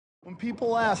When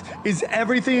people ask, is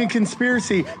everything a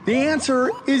conspiracy? The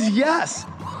answer is yes.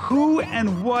 Who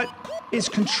and what is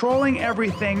controlling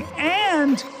everything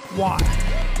and why?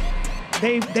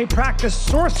 They practice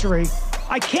sorcery.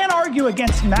 I can't argue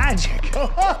against magic.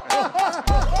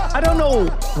 I don't know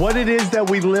what it is that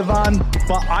we live on,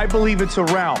 but I believe it's a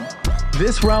realm.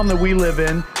 This realm that we live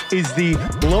in is the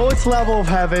lowest level of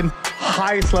heaven,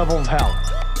 highest level of hell.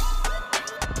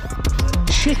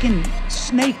 Chicken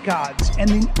snake gods and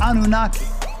the Anunnaki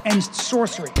and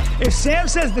sorcery. If Sam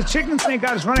says the chicken snake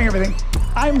god is running everything,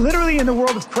 I'm literally in the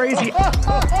world of crazy.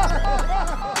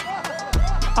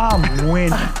 I'm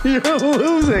winning. You're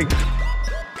losing.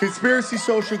 Conspiracy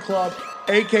Social Club,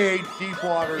 aka Deep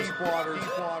Waters.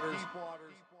 What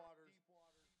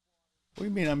do you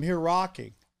mean? I'm here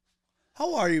rocking.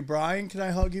 How are you, Brian? Can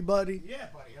I hug you, buddy? Yeah,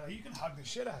 buddy. You can hug the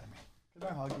shit out of me. Can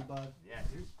I hug you, bud? Yeah,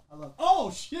 dude. Oh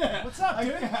shit! What's up,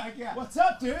 dude? I can't. What's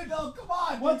up, dude? No, come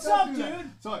on. What's up, dude?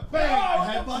 So bang,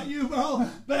 I headbutt you, bro.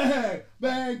 Bang,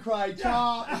 bang, cry,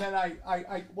 chop, and then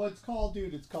I what's called,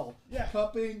 dude? It's called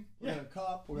cupping. We're gonna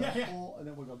cup, we're gonna pull, and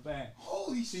then we're gonna bang.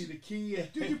 Holy See the key,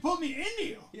 dude! You pulled me into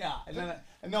you. Yeah, and then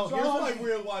no. Here's what I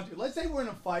really want to do. Let's say we're in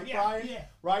a fight, Brian. Yeah.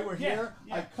 Right, we're here.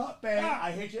 Yeah. I cut, bang.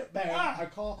 I hit you, bang. I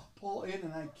pull in,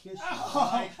 and I kiss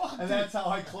you, and that's how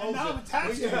I close and now it. I'm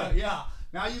attached to it. Yeah.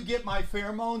 Now you get my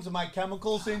pheromones and my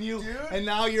chemicals in you, dude. and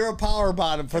now you're a power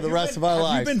bottom for the rest of our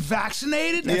life. Have you been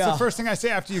vaccinated? That's the first thing I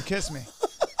say after you kiss me.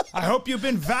 I hope you've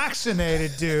been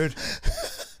vaccinated, dude.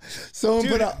 Someone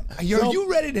Dude, put out, are you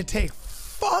ready to take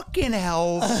fucking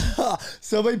hell?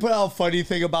 somebody put out a funny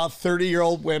thing about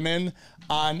 30-year-old women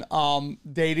on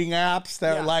dating apps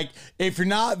that are like, if you're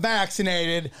not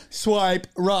vaccinated, swipe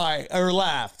right or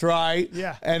left, right?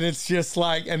 Yeah. And it's just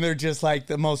like, and they're just like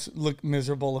the most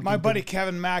miserable looking. My buddy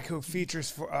Kevin Mack, who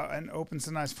features for and opens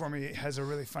the nights for me, has a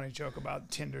really funny joke about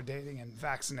Tinder dating and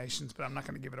vaccinations, but I'm not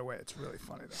going to give it away. It's really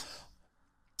funny though.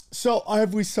 So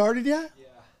have we started yet? Yeah.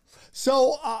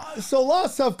 So a lot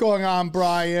of stuff going on,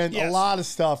 Brian. Yes. A lot of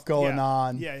stuff going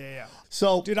on. Yeah.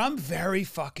 So, dude, I'm very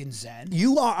fucking zen.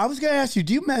 You are. I was going to ask you,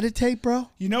 do you meditate, bro?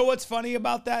 You know what's funny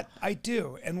about that? I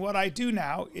do. And what I do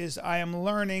now is I am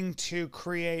learning to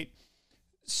create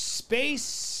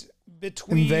space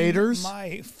between invaders,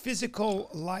 my physical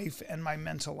life and my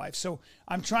mental life. So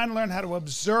I'm trying to learn how to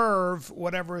observe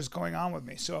whatever is going on with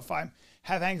me. So if I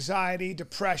have anxiety,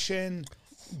 depression,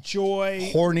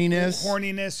 joy,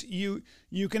 horniness,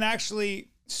 you can actually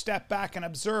step back and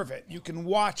observe it. You can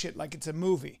watch it like it's a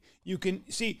movie. You can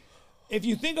see, if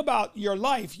you think about your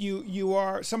life, you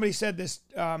are, somebody said this,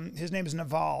 his name is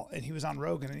Naval, and he was on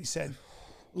Rogan, and he said,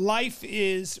 life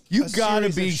is you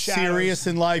gotta be serious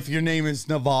in life. Your name is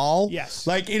Naval. Yes.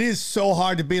 Like, it is so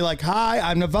hard to be like, hi,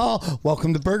 I'm Naval.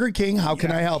 Welcome to Burger King. How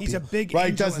can I help you? He's a big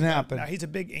right. Doesn't happen. No, he's a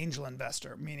big angel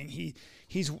investor, meaning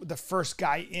he's the first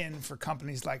guy in for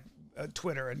companies like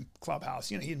Twitter and Clubhouse.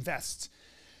 You know, he invests.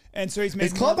 And so he's made.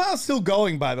 Is Clubhouse still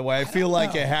going, by the way? I feel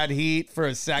like it had heat for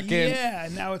a second. Yeah,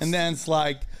 now it's. And then it's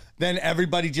like, then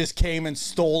everybody just came and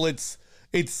stole its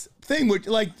thing. Which,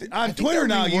 like, on Twitter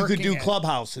now, you could do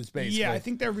Clubhouses, basically. Yeah, I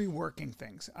think they're reworking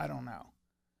things. I don't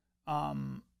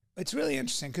know. It's really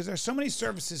interesting because there's so many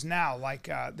services now. Like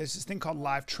there's this thing called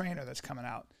Live Trainer that's coming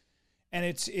out. And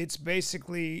it's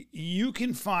basically, you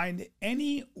can find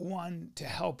anyone to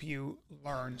help you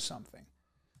learn something.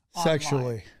 Sexually.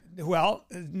 Online. Well,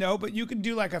 no, but you can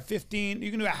do like you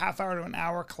can do a half hour to an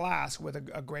hour class with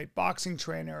a great boxing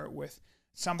trainer, with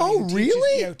somebody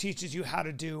who teaches you how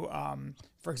to do,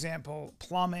 for example,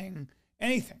 plumbing,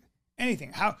 anything.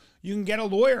 How you can get a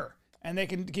lawyer and they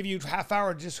can give you a half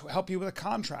hour to just help you with a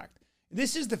contract.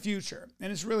 This is the future, and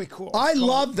it's really cool. I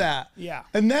love that. Yeah.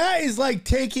 And that is like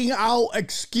taking out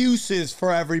excuses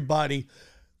for everybody.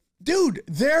 Dude,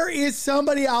 there is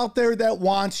somebody out there that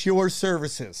wants your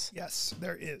services. Yes,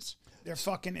 there is. There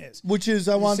fucking is. Which is,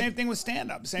 same thing with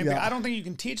stand-up. Same thing. I don't think you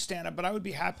can teach stand-up, but I would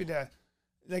be happy to,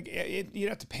 like, you'd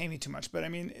have to pay me too much. But I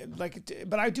mean, like,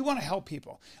 but I do want to help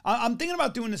people. I'm thinking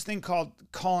about doing this thing called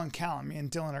Call and Callum. Me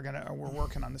and Dylan we're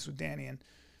working on this with Danny,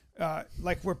 and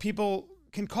like where people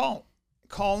can call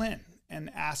in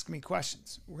and ask me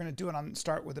questions. We're gonna do it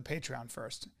start with the Patreon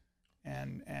first.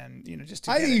 And you know, just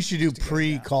to I think you should do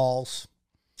pre-calls.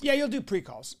 Yeah, you'll do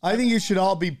pre-calls. I think you should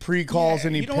all be pre-calls,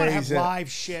 and he you don't want to pays have it. live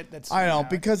shit. That's I know,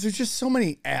 because there's just so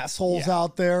many assholes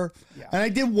out there. Yeah. And I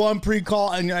did one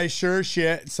pre-call, and I sure as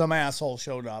shit, some asshole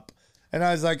showed up, and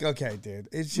I was like, okay, dude,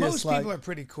 it's just most people are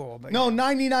pretty cool. But no,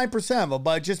 99% of them,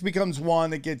 but it just becomes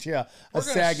one that gets you a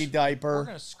saggy diaper. We're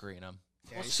gonna screen them.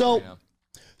 Yeah,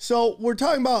 so we're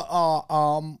talking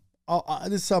about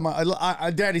this summer,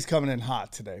 Daddy's coming in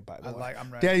hot today, by the way.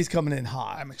 I'm ready. Daddy's coming in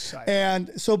hot. I'm excited.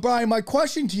 And so, Brian, my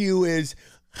question to you is,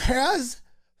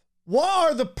 what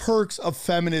are the perks of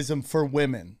feminism for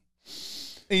women,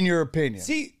 in your opinion?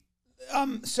 See,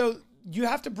 so you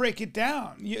have to break it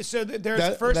down. There's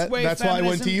first wave that's feminism. Why I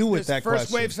went to you with that question.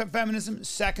 First wave feminism,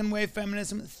 second wave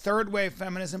feminism, third wave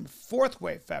feminism, fourth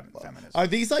wave feminism. Are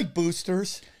these like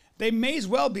boosters? They may as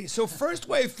well be. So first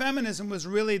wave feminism was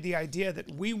really the idea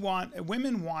that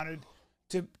women wanted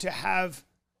to have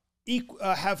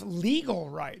legal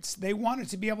rights. They wanted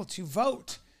to be able to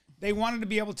vote. They wanted to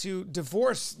be able to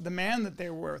divorce the man that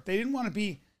they were. They didn't want to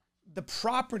be the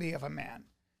property of a man.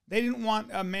 They didn't want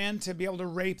a man to be able to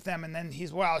rape them and then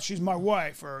she's my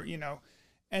wife, or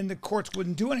and the courts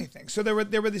wouldn't do anything. So there were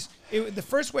the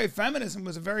first wave feminism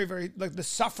was a very, very like the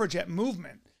suffragette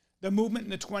movement. The movement in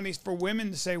the 1920s for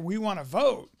women to say, we want to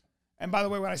vote. And by the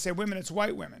way, when I say women, it's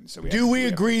white women. So do we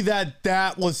agree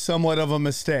that was somewhat of a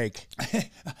mistake?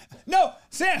 No,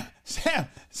 Sam,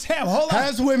 hold on.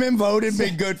 Has women voted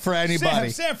been good for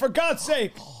anybody? Sam, for God's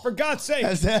sake.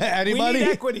 Has anybody? We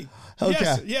need equity.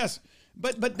 Okay. Yes.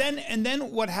 But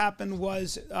then what happened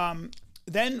was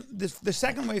then the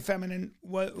second wave feminism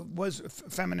was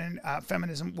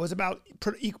about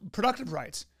productive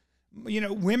rights.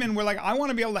 Women were like, I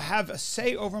want to be able to have a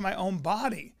say over my own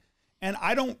body. And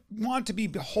I don't want to be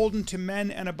beholden to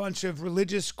men and a bunch of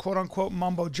religious, quote unquote,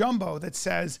 mumbo jumbo that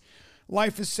says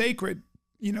life is sacred.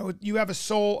 You have a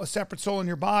soul, a separate soul in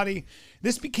your body.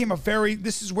 This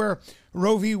is where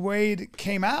Roe v. Wade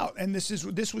came out. And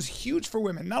this was huge for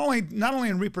women, not only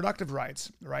in reproductive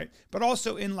rights, right, but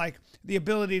also in like the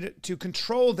ability to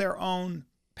control their own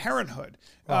parenthood.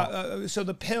 So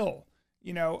the pill,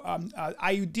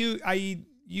 IUD,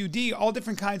 all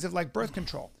different kinds of like birth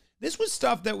control. This was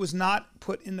stuff that was not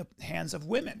put in the hands of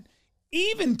women.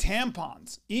 Even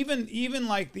tampons, even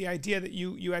like the idea that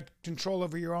you had control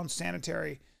over your own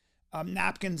sanitary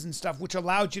napkins and stuff, which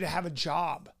allowed you to have a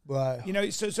job.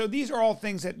 Right. So these are all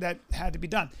things that had to be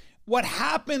done. What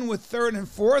happened with third and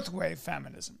fourth wave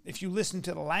feminism, if you listen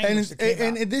to the language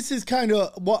and this is kind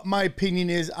of what my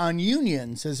opinion is on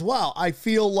unions as well. I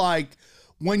feel like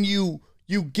when you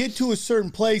get to a certain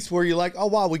place where you're like, oh,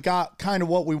 wow, we got kind of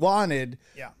what we wanted.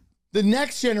 Yeah. The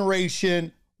next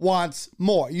generation wants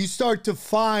more. You start to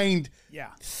find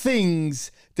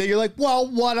things that you're like,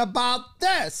 well, what about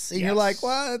this? And you're like,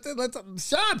 well, let's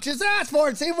stop, just ask for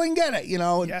it, see if we can get it,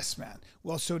 Yes, man.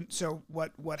 Well, so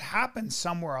what happened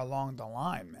somewhere along the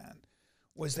line, man,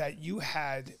 was that you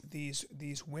had these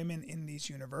women in these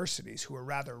universities who were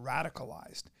rather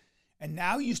radicalized. And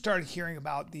now you started hearing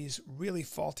about these really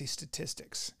faulty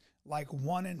statistics, like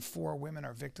 1 in 4 women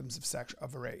are victims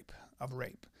of rape.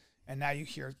 And now you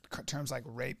hear terms like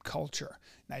rape culture.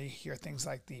 Now you hear things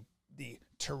like the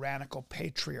tyrannical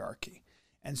patriarchy.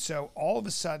 And so all of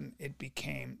a sudden it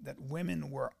became that women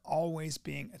were always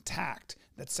being attacked,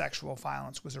 that sexual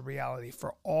violence was a reality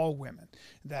for all women,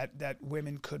 that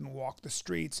women couldn't walk the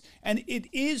streets. And it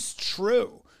is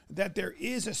true that there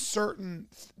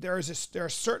are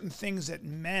certain things that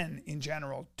men in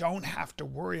general don't have to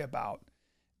worry about.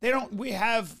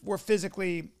 We're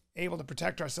physically able to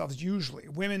protect ourselves usually.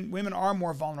 Women are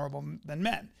more vulnerable than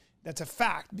men. That's a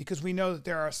fact, because we know that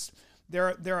there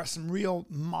are some real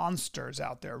monsters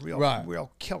out there,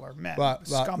 real killer men,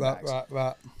 scumbags.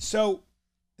 Right. So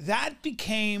that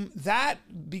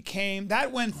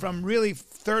went from really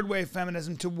third wave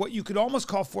feminism to what you could almost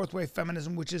call fourth wave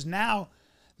feminism, which is now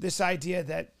this idea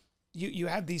that you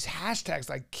have these hashtags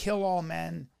like kill all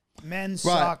men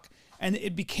suck. And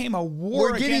it became a war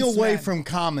against men. We're getting away from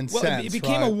common sense. It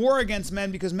became a war against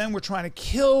men because men were trying to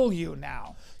kill you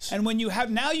now. And when you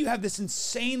have this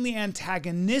insanely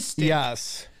antagonistic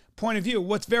point of view.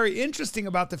 What's very interesting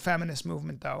about the feminist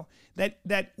movement, though,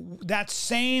 that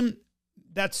same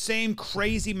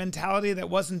crazy mentality that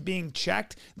wasn't being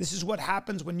checked. This is what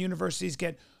happens when universities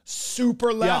get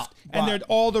super left and they're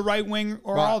all the right wing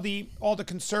or all the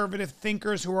conservative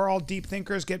thinkers who are all deep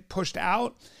thinkers get pushed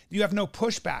out. You have no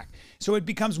pushback. So it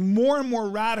becomes more and more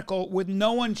radical with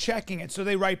no one checking it. So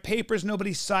they write papers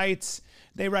nobody cites.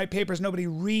 They write papers nobody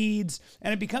reads.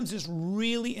 And it becomes this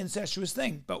really incestuous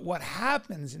thing. But what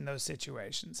happens in those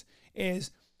situations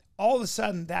is all of a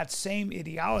sudden that same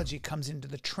ideology comes into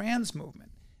the trans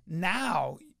movement.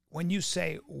 Now, when you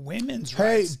say women's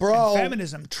rights and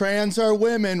feminism. Trans are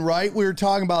women, right? We were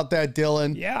talking about that,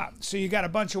 Dylan. Yeah. So you got a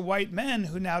bunch of white men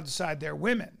who now decide they're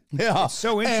women. Yeah. It's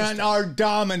so interesting. And are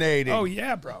dominating. Oh,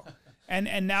 yeah, bro.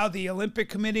 And now the Olympic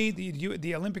Committee,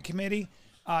 the Olympic Committee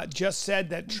just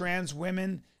said that trans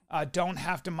women don't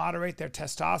have to moderate their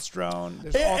testosterone.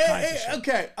 There's all kinds of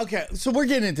shit. Okay. So we're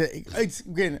getting into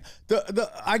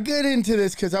I get into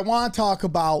this because I want to talk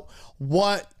about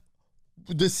what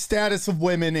the status of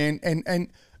women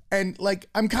and like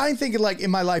I'm kind of thinking like in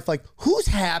my life, like who's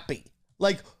happy?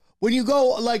 Like when you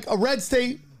go like a red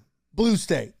state, blue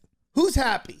state, who's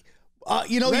happy?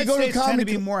 You know, Red you go states to tend to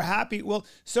be more happy. Well,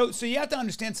 so you have to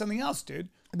understand something else, dude.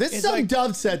 This is something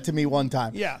Dove said to me one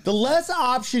time. Yeah. The less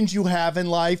options you have in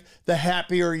life, the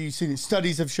happier you see.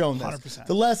 Studies have shown this. 100%.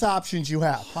 The less options you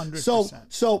have. 100%.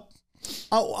 So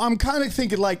I'm kind of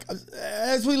thinking like,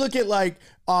 as we look at like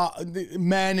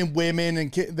men and women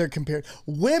and they're compared.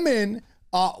 Women,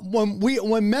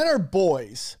 when men are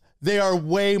boys, they are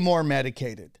way more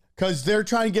medicated because they're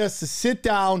trying to get us to sit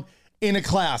down in a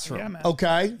classroom. Yeah, man.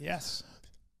 Okay? Yes.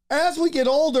 As we get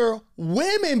older,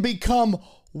 women become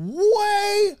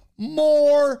way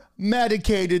more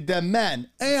medicated than men.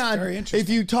 And if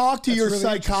you talk to your really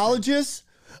psychologist,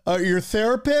 your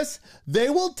therapist, they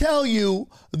will tell you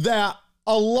that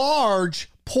a large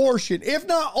portion, if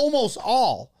not almost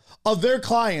all, of their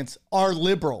clients are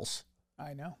liberals.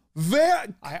 I know.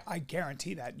 I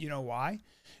guarantee that. You know why?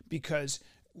 Because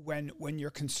when you're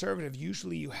conservative,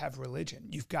 usually you have religion.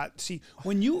 You've got,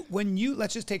 when you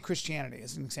let's just take Christianity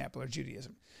as an example, or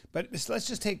Judaism, but let's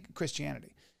just take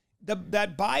Christianity.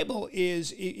 That Bible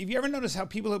is, if you ever notice how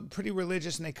people are pretty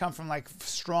religious and they come from like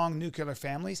strong nuclear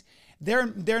families,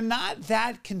 they're not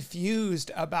that confused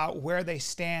about where they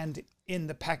stand in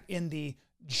the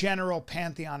general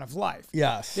pantheon of life.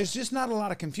 Yes. There's just not a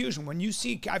lot of confusion. When you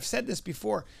see, I've said this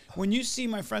before, when you see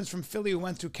my friends from Philly who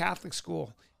went through Catholic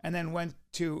school and then went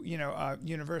to,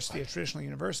 university, a traditional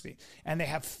university, and they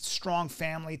have strong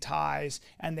family ties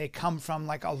and they come from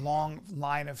like a long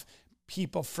line of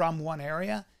people from one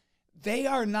area, they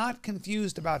are not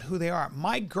confused about who they are.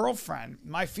 My girlfriend,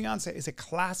 my fiance, is a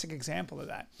classic example of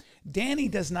that. Danny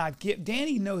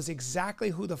knows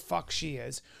exactly who the fuck she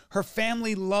is. Her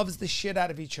family loves the shit out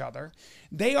of each other.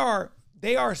 They are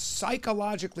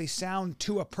psychologically sound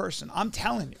to a person. I'm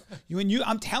telling you.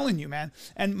 I'm telling you, man.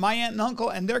 And my aunt and uncle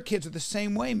and their kids are the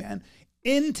same way, man.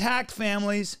 Intact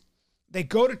families. They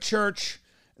go to church.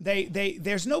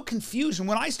 There's no confusion.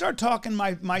 When I start talking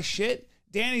my shit,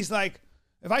 Danny's like,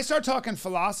 if I start talking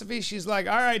philosophy, she's like,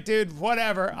 all right, dude,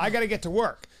 whatever. I got to get to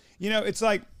work. It's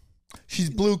like,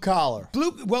 she's blue collar.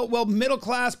 Well, middle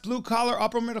class, blue collar,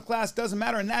 upper middle class, doesn't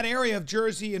matter. In that area of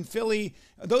Jersey and Philly,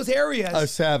 those areas are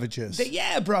savages.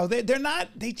 Bro. They're not.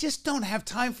 They just don't have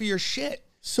time for your shit.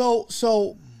 So,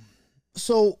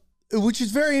 which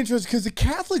is very interesting because the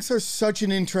Catholics are such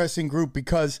an interesting group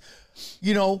because,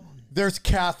 there's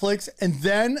Catholics, and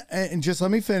then, and just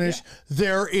let me finish,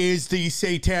 there is the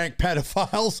satanic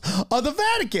pedophiles of the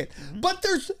Vatican. Mm-hmm. But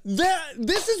this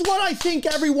is what I think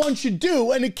everyone should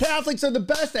do, and the Catholics are the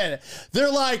best at it.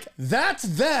 They're like, that's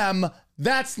them,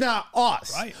 that's not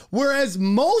us. Right. Whereas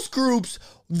most groups,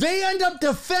 they end up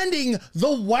defending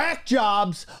the whack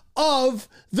jobs of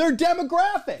their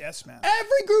demographic. Yes, man.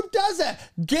 Every group does that.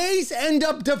 Gays end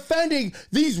up defending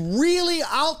these really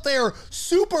out there,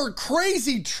 super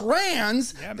crazy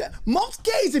trans. Yeah, man. Most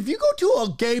gays, if you go to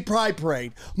a gay pride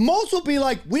parade, most will be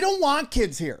like, we don't want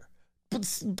kids here.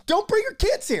 But don't bring your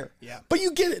kids here. Yeah. But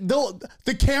you get it.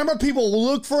 The camera people will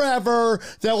look forever.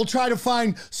 They will try to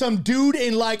find some dude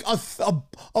in like a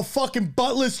fucking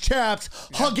buttless chaps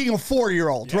hugging a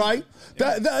 4-year-old, right?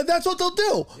 Yeah. That's what they'll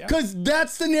do. Because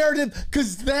that's the narrative.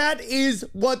 Because that is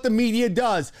what the media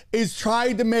does, is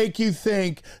try to make you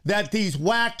think that these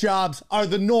whack jobs are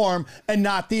the norm and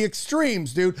not the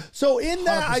extremes, dude. So in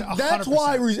that, that's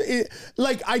 100%.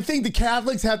 Why, I think the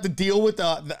Catholics have to deal with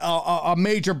a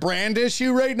major brand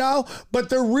issue right now, but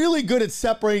they're really good at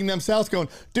separating themselves, going,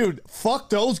 dude,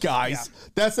 fuck those guys. Yeah.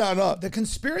 That's not us. The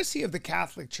conspiracy of the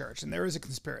Catholic Church, and there is a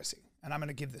conspiracy, and I'm going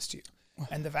to give this to you,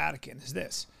 and the Vatican is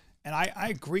this. And I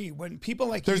agree. When people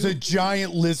like There's a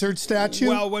giant lizard statue?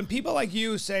 Well, when people like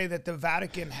you say that the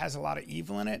Vatican has a lot of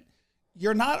evil in it,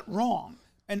 you're not wrong.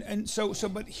 And so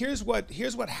but here's what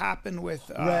happened with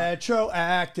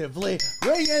retroactively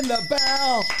ringing the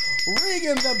bell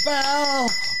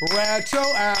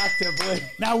retroactively.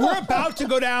 Now we're about to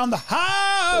go down the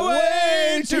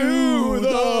highway to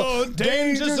the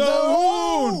danger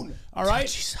zone. All right?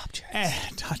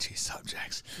 Touchy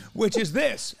subjects. Which is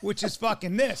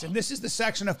fucking this. And this is the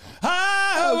section of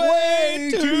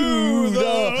highway to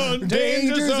the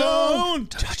danger zone.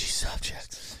 Touchy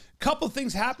subjects. Couple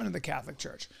things happen in the Catholic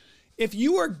Church. If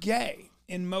you were gay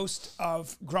in most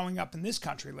of growing up in this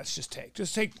country, just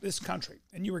take this country,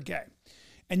 and you were gay,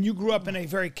 and you grew up in a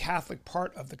very Catholic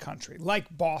part of the country,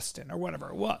 like Boston or whatever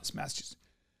it was, Massachusetts,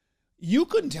 you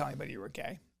couldn't tell anybody you were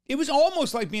gay. it was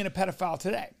almost like being a pedophile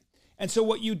today. And so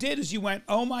what you did is you went,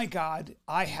 oh my God,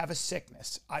 I have a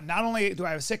sickness. Not only do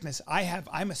I have a sickness,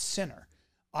 I'm a sinner.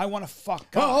 I want to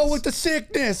fuck God. Oh, with the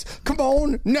sickness. Come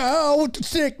on now with the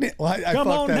sickness. Well, Come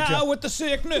on now with the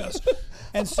sickness.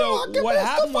 And so what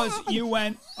happened was you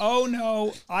went, oh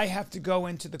no, I have to go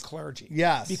into the clergy.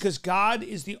 Yes. Because God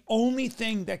is the only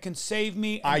thing that can save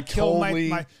me and I kill totally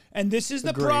my. And this is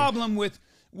the problem with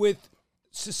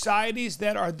societies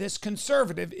that are this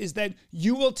conservative, is that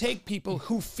you will take people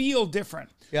who feel different,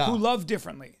 who love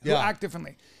differently, who act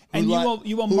differently. And you will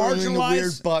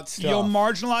marginalize. You'll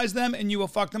marginalize them, and you will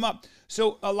fuck them up.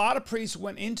 So a lot of priests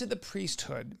went into the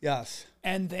priesthood. Yes.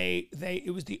 And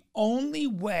it was the only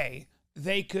way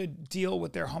they could deal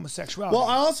with their homosexuality. Well,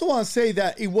 I also want to say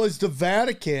that it was the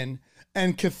Vatican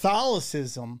and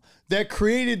Catholicism that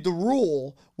created the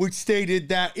rule which stated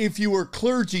that if you were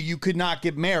clergy, you could not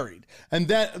get married. And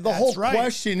that the whole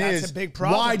question is, a big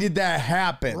problem. Why did that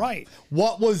happen? Right.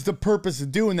 What was the purpose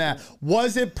of doing that?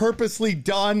 Was it purposely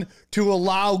done to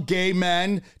allow gay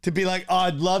men to be like, oh,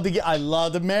 I'd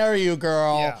love to marry you,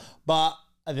 girl, but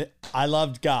I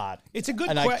loved God. It's a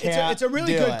good question. It's a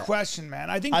really good question,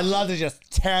 man. I think I'd love to just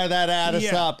tear that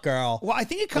ass up, girl. Well, I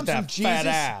think it comes from Jesus.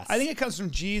 I think it comes from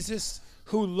Jesus,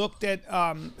 who looked at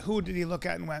who did he look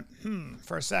at and went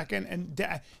for a second,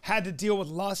 and had to deal with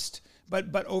lust,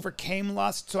 but overcame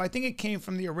lust. So I think it came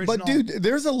from the original. But dude,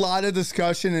 there's a lot of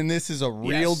discussion, and this is a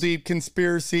real deep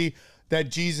conspiracy, that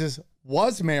Jesus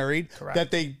was married, that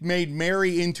they made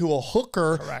Mary into a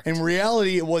hooker. In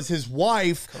reality, it was his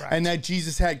wife, and that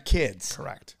Jesus had kids.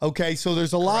 Okay, so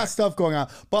there's a lot of stuff going on.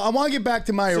 But I want to get back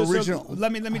to my original. So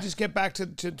let me just get back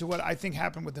to what I think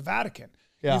happened with the Vatican.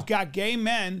 You've got gay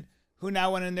men who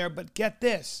now went in there, but get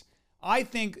this. I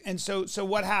think, and so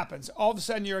what happens? All of a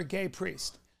sudden, you're a gay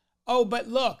priest. Oh, but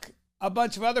look, a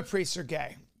bunch of other priests are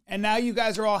gay. And now you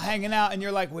guys are all hanging out, and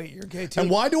you're like, wait, you're gay too. And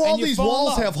why do all these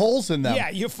walls have holes in them? Yeah,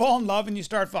 you fall in love and you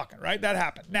start fucking, right? That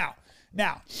happened. Now,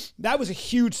 that was a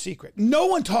huge secret. No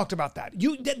one talked about that.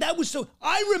 That was so.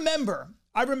 I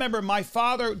remember my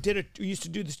father used to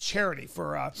do this charity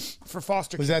for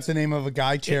foster kids. Was that the name of a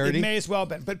guy charity? It may as well have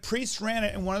been. But priests ran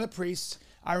it, and one of the priests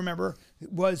I remember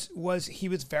was he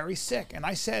was very sick, and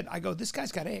I go, this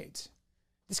guy's got AIDS.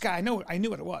 This guy, I knew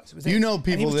what it was. It was AIDS. You know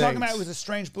people. And he was with talking AIDS. about it was a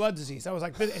strange blood disease. I was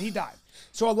like, and he died.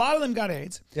 So a lot of them got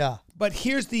AIDS. Yeah. But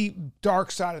here's the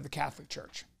dark side of the Catholic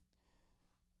Church.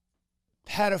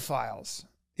 Pedophiles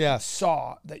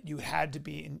saw that you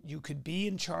could be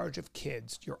in charge of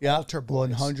kids, your altar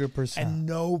boys. 100%. And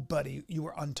you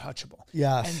were untouchable.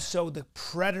 Yes. And so the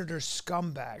predator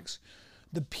scumbags,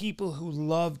 the people who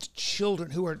loved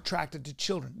children, who were attracted to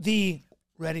children,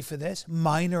 ready for this?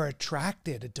 Minor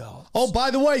attracted adults. Oh, by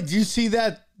the way, do you see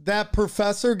that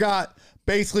professor got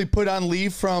basically put on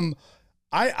leave from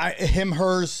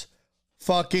hers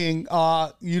fucking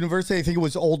university? I think it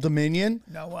was Old Dominion.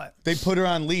 No, what? They put her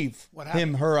on leave. What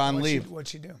happened? Her on leave. What'd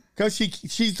she do? Because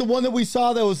she's the one that we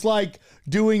saw that was like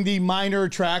doing the minor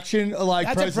attraction. Like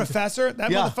that's a professor?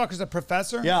 That motherfucker's a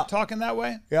professor? Yeah. Talking that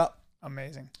way? Yeah.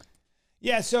 Amazing.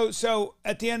 Yeah, so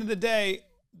at the end of the day,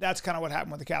 that's kind of what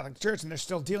happened with the Catholic Church, and they're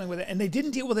still dealing with it. And they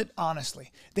didn't deal with it honestly.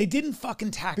 They didn't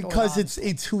fucking tackle it because honestly.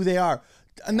 it's who they are.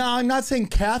 No, I'm not saying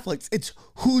Catholics. It's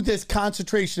who this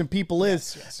concentration of people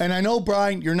is. Yes. And I know,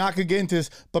 Brian, you're not going to get into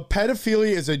this, but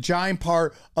pedophilia is a giant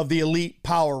part of the elite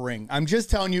power ring. I'm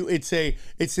just telling you, it's an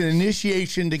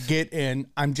initiation to get in.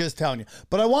 I'm just telling you.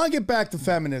 But I want to get back to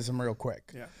feminism real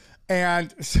quick. Yeah.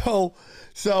 And so,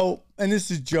 and this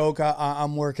is a joke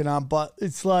I'm working on, but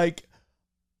it's like,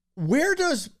 where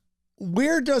does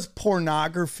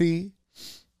pornography,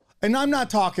 and I'm not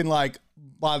talking like,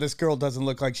 wow, this girl doesn't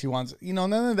look like she wants,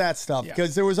 none of that stuff.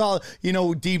 Because there was all,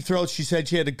 Deep Throat, she said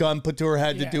she had a gun put to her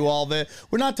head to do all of it.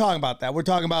 We're not talking about that. We're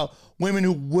talking about women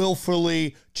who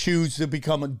willfully choose to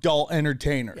become adult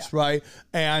entertainers, right?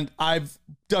 And I've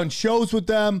done shows with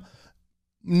them.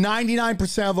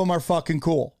 99% of them are fucking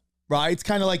cool. Right? It's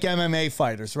kind of like MMA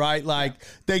fighters, right? Like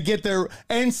they get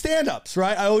and stand-ups,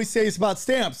 right? I always say it's about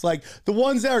stand-ups. Like the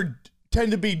ones that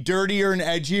tend to be dirtier and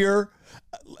edgier,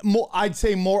 I'd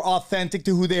say more authentic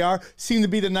to who they are, seem to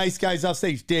be the nice guys off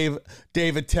stage. Dave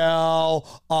Attell,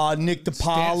 Nick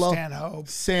DiPaolo, Stanhope,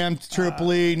 Sam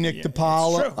Tripoli, Nick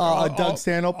DiPaolo, Doug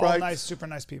Stanhope, right? All nice, super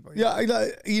nice people. Yeah,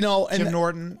 and Jim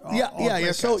Norton.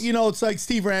 Yeah. So it's like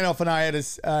Steve Randolph and I had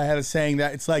a saying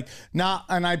that it's like not,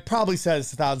 and I probably said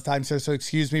this 1,000 times, so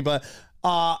excuse me, but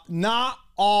not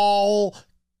all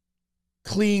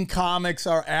clean comics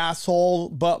are asshole,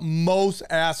 but most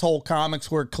asshole comics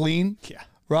were clean. Yeah.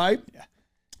 Right?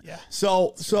 Yeah.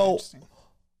 So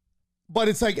but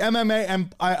it's like MMA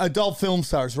and adult film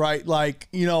stars, right? Like,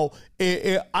 you know,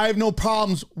 I have no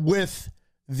problems with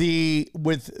the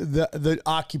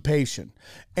occupation,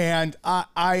 and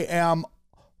I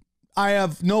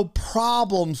have no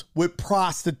problems with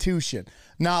prostitution.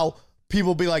 Now,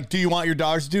 people be like, do you want your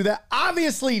daughters to do that?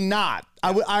 Obviously not.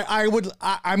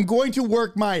 I'm going to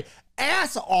work my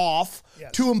ass off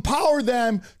to empower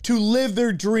them to live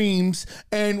their dreams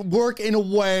and work in a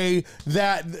way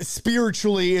that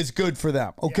spiritually is good for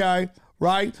them. Okay.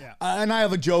 Right. Yeah. And I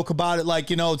have a joke about it. Like,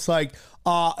 you know, it's like,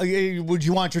 would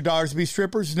you want your daughters to be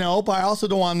strippers? No, but I also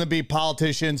don't want them to be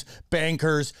politicians,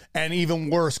 bankers, and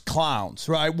even worse, clowns,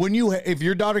 right? If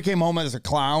your daughter came home as a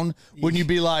clown, wouldn't you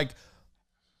be like,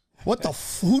 what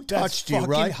who touched you,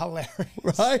 right? Hilarious.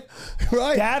 Right?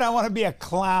 Dad, I want to be a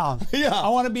clown. Yeah. I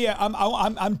want to be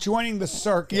I'm joining the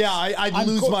circus. Yeah, I'd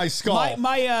lose my skull.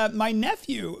 My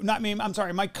nephew, not me, I'm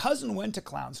sorry, my cousin went to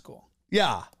clown school.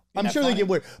 Yeah. I'm sure they get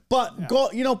weird. But,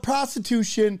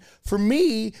 prostitution, for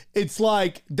me, it's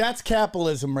like, that's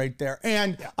capitalism right there.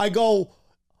 And I go,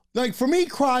 like, for me,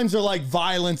 crimes are like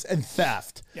violence and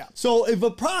theft. Yeah. So if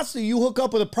a prostitute, you hook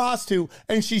up with a prostitute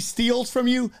and she steals from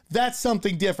you, that's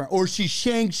something different. Or she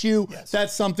shanks you,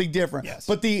 that's something different. Yes.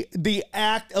 But the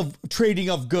act of trading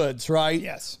of goods, right?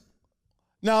 Yes.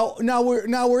 Now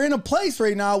we're in a place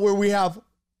right now where we have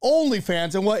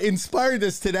OnlyFans, and what inspired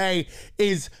this today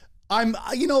is you'd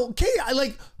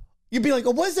be like,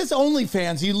 oh, what is this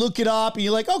OnlyFans? You look it up and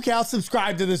you're like, okay, I'll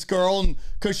subscribe to this girl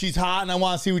because she's hot and I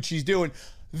want to see what she's doing.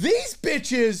 These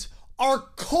bitches are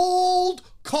cold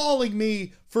calling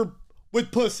me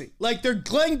with pussy. Like, they're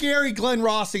Glenn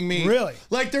Rossing me. Really?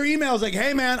 Like, their emails like,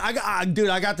 hey man, I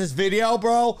got this video,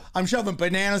 bro. I'm shoving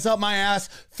bananas up my ass,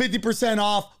 50%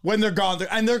 off when they're gone.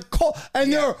 They're cold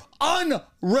and they're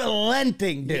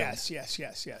unrelenting, dude. Yes.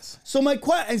 So my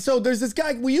question, and so there's this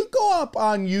guy, will you go up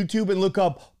on YouTube and look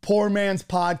up Poor Man's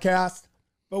Podcast?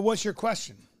 But what's your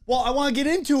question? Well, I want to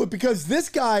get into it because this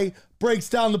guy breaks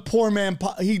down the Poor Man.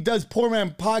 He does Poor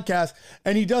Man Podcast,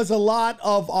 and he does a lot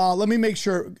of, let me make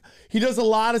sure. He does a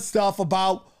lot of stuff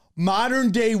about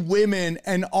modern day women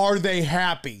and are they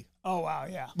happy? Oh, wow,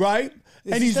 yeah. Right?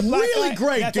 And he's really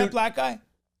great, dude. That black guy?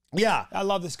 Yeah. I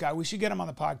love this guy. We should get him on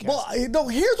the podcast. Well, no,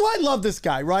 here's why I love this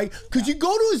guy, right? Because you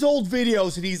go to his old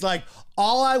videos and he's like,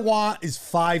 all I want is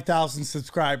 5,000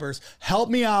 subscribers. Help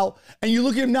me out. And you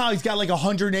look at him now, he's got like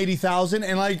 180,000.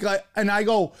 And I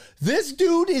go, this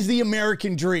dude is the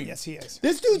American dream. Yes, he is.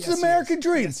 This dude's the American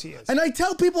dream. Yes, he is. And I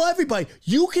tell people, everybody,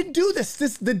 you can do this.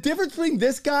 The difference between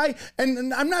this guy,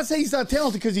 and I'm not saying he's not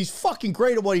talented because he's fucking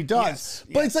great at what he does.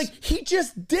 But it's like, he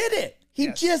just did it.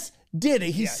 He just did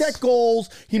it. He set goals.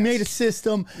 He made a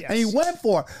system, and he went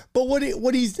for it. But what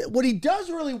he does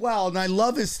really well, and I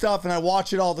love his stuff, and I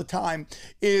watch it all the time,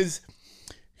 is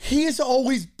he is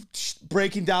always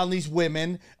breaking down these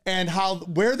women and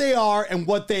where they are and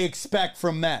what they expect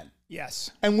from men.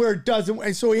 Yes. And where it doesn't.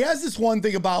 And so he has this one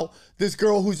thing about this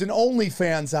girl who's an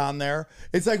OnlyFans on there.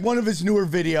 It's like one of his newer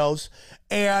videos,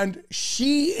 and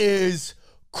she is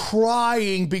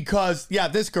crying because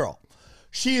this girl.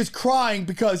 She is crying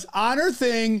because on her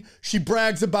thing, she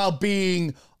brags about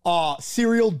being a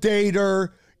serial dater,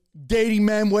 dating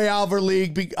men way out of her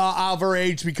league, out of her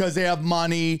age because they have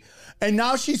money. And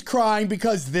now she's crying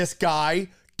because this guy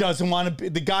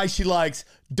the guy she likes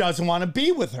doesn't want to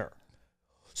be with her.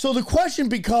 So the question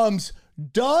becomes,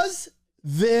 does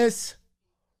this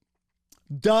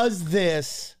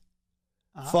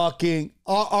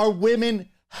are women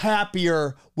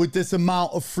happier with this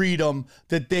amount of freedom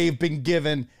that they've been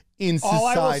given in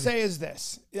society? All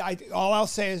I will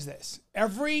say is this.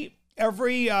 Every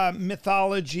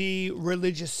mythology,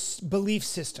 religious belief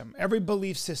system, every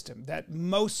belief system that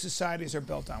most societies are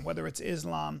built on, whether it's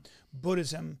Islam,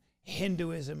 Buddhism,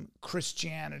 Hinduism,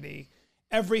 Christianity,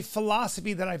 every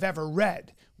philosophy that I've ever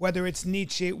read, whether it's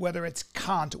Nietzsche, whether it's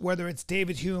Kant, whether it's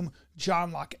David Hume,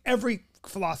 John Locke, every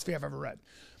philosophy I've ever read,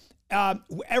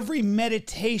 every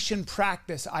meditation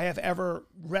practice I have ever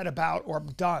read about or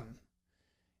done,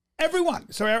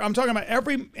 everyone. So I'm talking about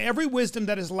every wisdom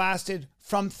that has lasted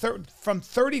from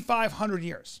 3,500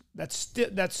 years.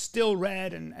 That's still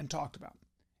read and talked about.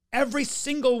 Every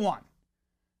single one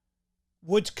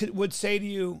would say to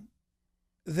you,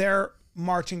 they're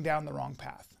marching down the wrong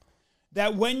path.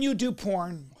 That when you do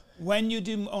porn, when you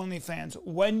do OnlyFans,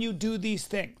 when you do these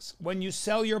things, when you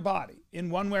sell your body in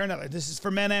one way or another, this is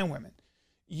for men and women,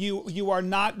 you are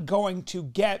not going to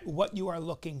get what you are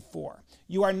looking for.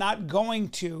 You are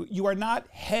not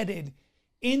headed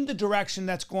in the direction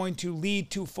that's going to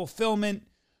lead to fulfillment,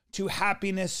 to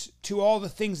happiness, to all the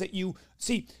things that you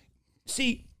see.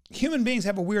 Human beings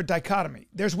have a weird dichotomy.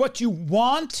 There's what you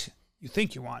want you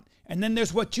think you want, and then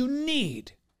there's what you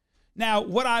need. Now,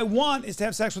 what I want is to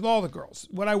have sex with all the girls.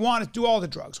 What I want is to do all the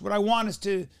drugs. What I want is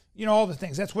to, all the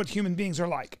things. That's what human beings are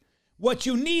like. What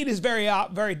you need is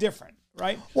very different,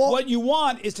 right? Well, what you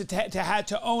want is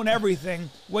to own everything.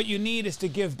 What you need is to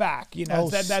give back.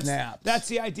 That's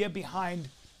the idea behind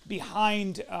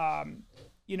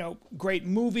great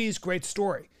movies, great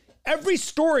story. Every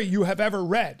story you have ever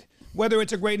read, whether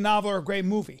it's a great novel or a great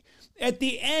movie, at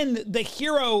the end, the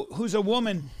hero who's a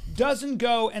woman doesn't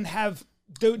go and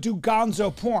do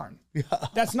gonzo porn. Yeah.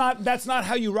 That's not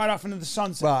how you ride off into the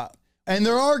sunset. Right. And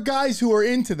there are guys who are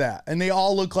into that, and they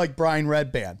all look like Brian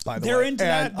Redband, by the way. They're into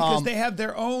that because they have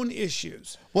their own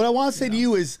issues. What I want to say to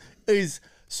you is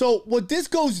so what this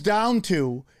goes down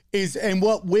to is, and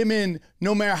what women,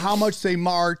 no matter how much they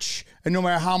march and no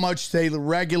matter how much they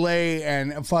regulate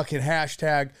and fucking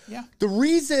hashtag, the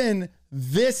reason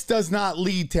this does not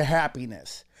lead to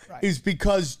happiness is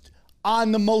because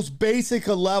on the most basic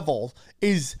level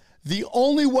is the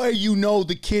only way you know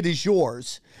the kid is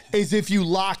yours is if you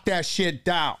lock that shit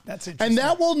down. That's interesting. And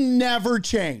that will never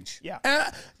change.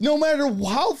 Yeah. No matter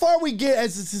how far we get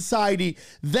as a society,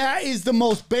 that is the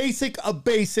most basic of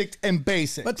basic and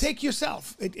basic. But take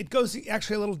yourself. It goes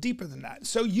actually a little deeper than that.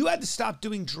 So you had to stop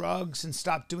doing drugs and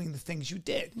stop doing the things you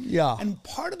did. Yeah. And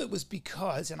part of it was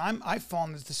because, and I've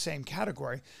fallen into the same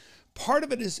category, part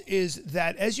of it is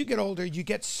that as you get older, you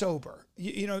get sober.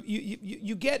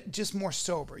 You get just more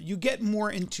sober. You get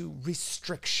more into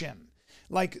restriction.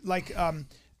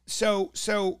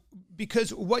 So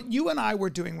because what you and I were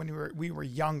doing when we were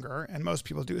younger, and most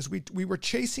people do, is we were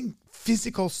chasing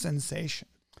physical sensation.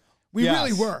 We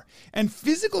really were. And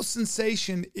physical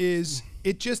sensation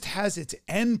it just has its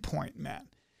end point, man.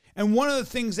 And one of the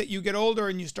things that you get older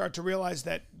and you start to realize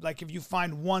that, like, if you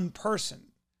find one person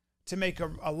to make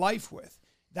a life with,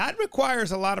 that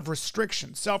requires a lot of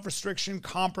restriction, self-restriction,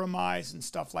 compromise, and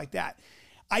stuff like that.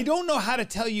 I don't know how to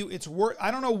tell you I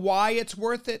don't know why it's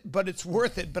worth it, but it's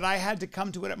worth it. But I had to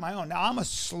come to it at my own. Now, I'm a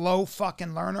slow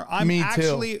fucking learner. Me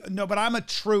too. No, but I'm a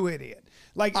true idiot.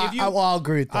 Like, if you, I'll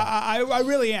agree with that. I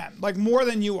really am. Like, more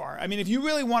than you are. I mean, if you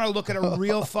really want to look at a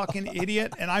real fucking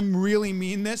idiot, and I'm really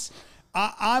mean this,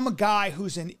 I'm a guy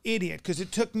who's an idiot because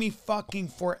it took me fucking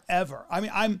forever. I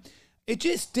mean, it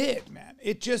just did, man.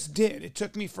 It just did. It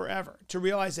took me forever to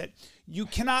realize that you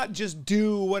cannot just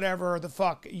do whatever the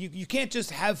fuck. You can't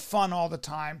just have fun all the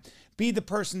time, be the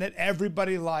person that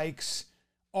everybody likes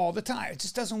all the time. It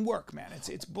just doesn't work, man.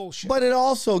 It's bullshit. But it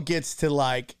also gets to,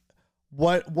 like,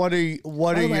 what are your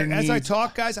needs? As I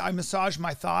talk, guys, I massage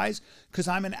my thighs because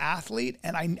I'm an athlete,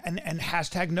 and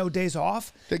hashtag no days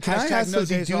off. Can I ask, does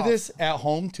he do this at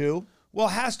home too? Well,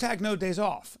 hashtag no days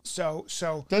off. So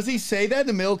does he say that in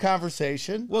the middle of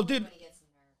conversation? Well, dude,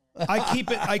 I keep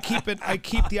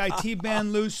the IT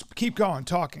band loose. Keep going,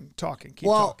 talking. Keep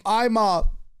talking. I'm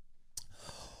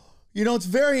it's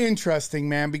very interesting,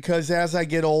 man, because as I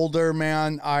get older,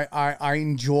 man, I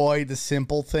enjoy the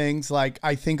simple things. Like,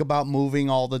 I think about moving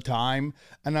all the time,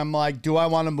 and I'm like, do I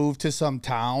want to move to some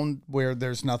town where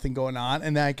there's nothing going on?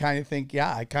 And then I kind of think,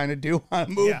 yeah, I kind of do want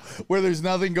to move where there's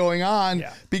nothing going on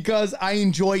because I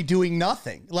enjoy doing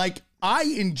nothing. Like, I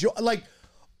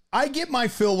get my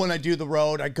fill when I do the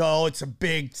road. I go, it's a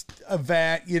big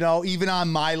event, even on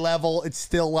my level, it's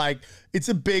still like, it's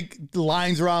a big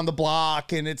lines around the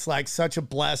block, and it's like such a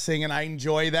blessing, and I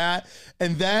enjoy that.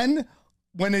 And then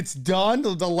when it's done,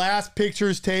 the last picture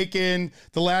is taken,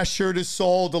 the last shirt is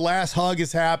sold, the last hug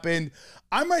has happened,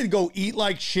 I'm ready to go eat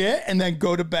like shit and then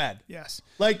go to bed. Yes.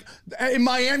 Like, in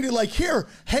Miami, like, here,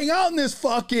 hang out in this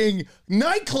fucking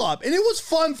nightclub. And it was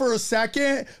fun for a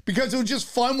second because it was just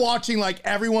fun watching, like,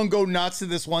 everyone go nuts to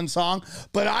this one song.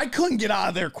 But I couldn't get out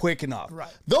of there quick enough. Right.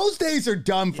 Those days are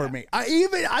done for me.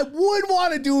 I would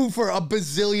want to do it for $1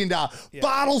 bazillion.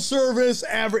 Bottle service,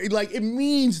 it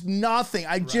means nothing.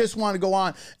 I just want to go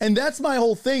on. And that's my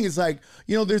whole thing is, like,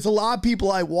 there's a lot of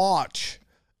people I watch,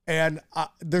 and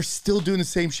they're still doing the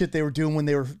same shit they were doing when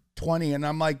they were 20. And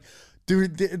I'm like,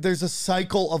 dude, there's a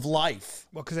cycle of life.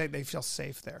 Well, because they feel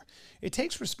safe there. It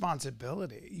takes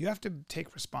responsibility. You have to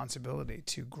take responsibility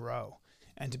to grow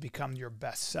and to become your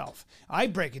best self. I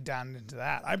break it down into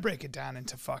that. I break it down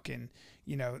into fucking,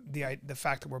 the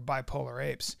fact that we're bipolar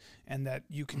apes, and that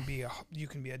you can be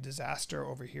a disaster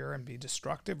over here and be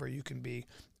destructive, or you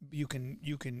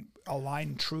can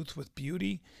align truth with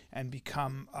beauty and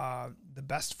become the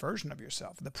best version of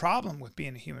yourself. The problem with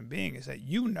being a human being is that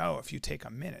if you take a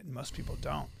minute, and most people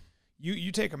don't,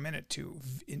 you take a minute to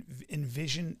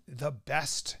envision the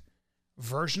best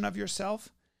version of yourself.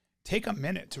 Take a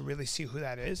minute to really see who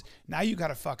that is. Now you got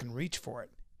to fucking reach for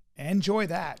it. Enjoy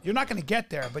that. You're not going to get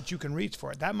there, but you can reach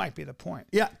for it. That might be the point.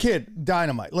 Yeah, kid,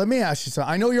 Dynamite. Let me ask you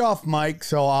something. I know you're off mic,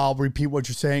 so I'll repeat what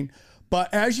you're saying.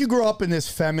 But as you grew up in this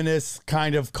feminist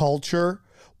kind of culture,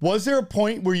 was there a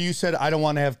point where you said, I don't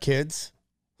want to have kids?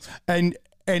 And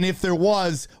if there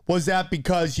was that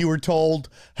because you were told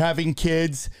having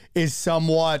kids is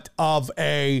somewhat of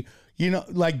a,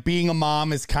 like being a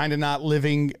mom is kind of not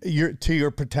living to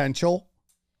your potential?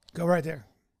 Go right there.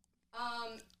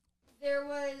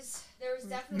 There was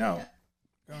definitely No.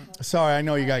 Sorry, I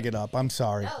know you got to get up. I'm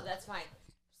sorry. No, that's fine.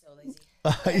 I'm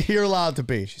so lazy. You're allowed to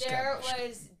be. There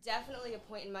was definitely a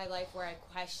point in my life where I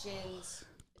questioned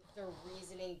the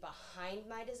reasoning behind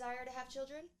my desire to have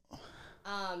children,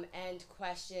 and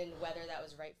questioned whether that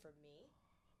was right for me.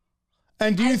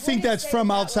 And do you think that's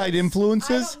from outside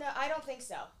influences? I don't think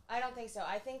so.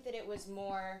 I think that it was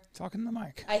more... Talking to the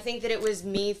mic. I think that it was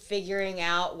me figuring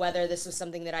out whether this was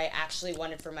something that I actually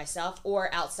wanted for myself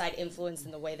or outside influence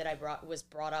in the way that I was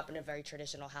brought up in a very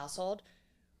traditional household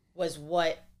was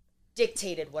what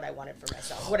dictated what I wanted for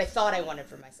myself, what I thought I wanted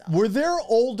for myself. Were there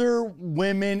older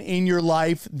women in your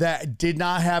life that did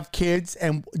not have kids,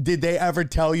 and did they ever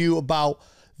tell you about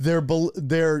their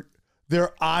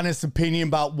honest opinion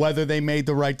about whether they made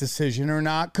the right decision or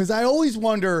not? Because I always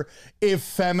wonder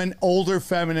if older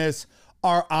feminists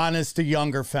are honest to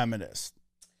younger feminists.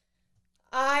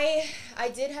 I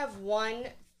did have one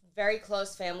very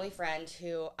close family friend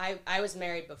who I was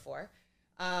married before.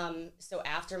 So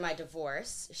after my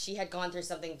divorce, she had gone through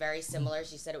something very similar.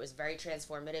 She said it was very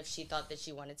transformative. She thought that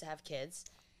she wanted to have kids.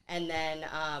 And then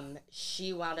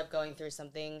she wound up going through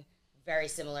something very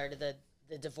similar to the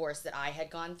divorce that I had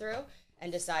gone through,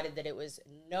 and decided that it was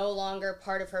no longer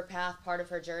part of her path, part of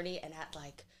her journey. And at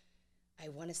I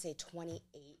want to say 28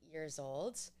 years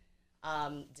old,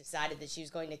 decided that she was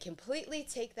going to completely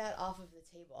take that off of the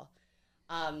table.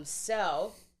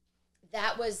 So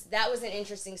that was an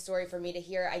interesting story for me to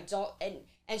hear.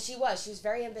 And she was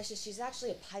very ambitious. She's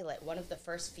actually a pilot, one of the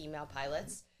first female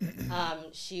pilots.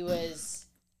 She was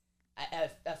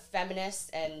a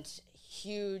feminist and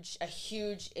a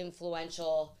huge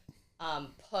influential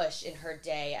push in her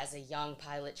day as a young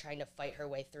pilot trying to fight her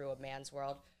way through a man's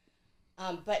world.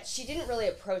 But she didn't really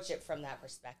approach it from that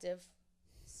perspective.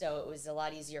 So it was a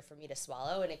lot easier for me to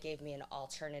swallow, and it gave me an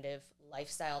alternative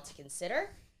lifestyle to consider,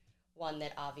 one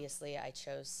that obviously I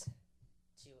chose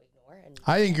to ignore. And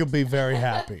I think you'll be very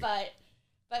happy.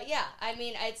 But yeah, I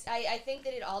mean, I think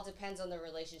that it all depends on the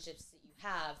relationships that you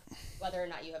have, whether or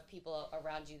not you have people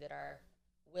around you that are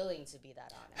willing to be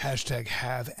that honest. Hashtag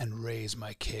have and raise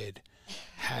my kid.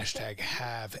 Hashtag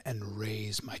have and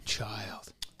raise my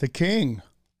child. The king.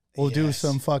 We'll do Yes.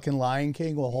 some fucking Lion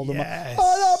King. We'll hold him Yes.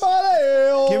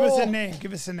 up. Give us a name.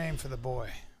 Give us a name for the boy.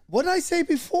 What did I say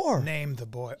before? Name the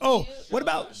boy. Oh, what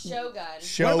about Shogun?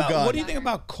 what do you think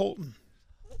about Colton?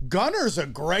 Gunner's a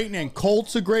great name.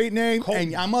 Colt's a great name. Colton.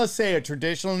 And I'm going to say a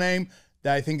traditional name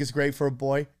that I think is great for a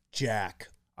boy. Jack.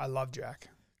 I love Jack.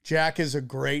 Jack is a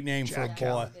great name for a Jack boy.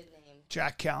 Callan.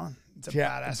 Jack Callan. It's a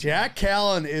badass Jack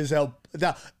Callan is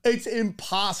it's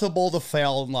impossible to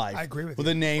fail in life. I agree with a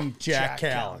you. name Jack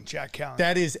Callan. Jack Callan.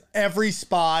 That is every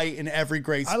spy in every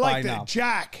great spy I like now. that.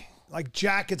 Jack. Like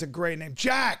Jack is a great name.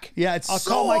 Jack. Yeah, it's I'll so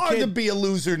call my hard kid, to be a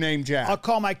loser named Jack. I'll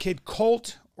call my kid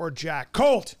Colt or Jack.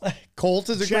 Colt. Colt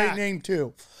is a Jack. great name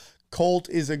too. Colt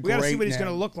is a We great got to see what he's name.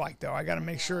 going to look like, though. I got to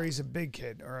make sure he's a big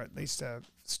kid, or at least a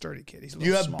sturdy kid. He's a little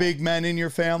You have small. big men in your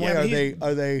family? Yeah, but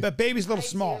are they? But baby's a little I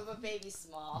small. do, but baby's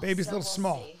small. Baby's so a little we'll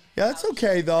small. see. Yeah, that's How it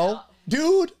okay shakes though. out.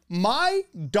 Dude, my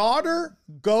daughter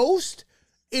Ghost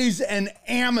is an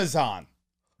Amazon.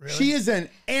 Really? She is an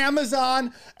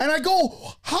Amazon, and I go,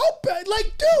 how bad?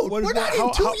 Like, dude, we're not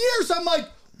in 2 years. I'm like,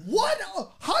 what?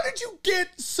 How did you get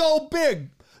so big?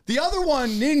 The other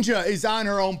one, Ninja, is on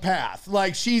her own path.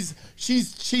 Like she's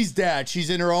dad. She's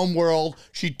in her own world.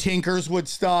 She tinkers with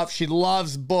stuff. She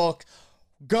loves books.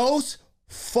 Ghost,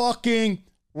 fucking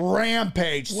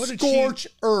rampage. Scorch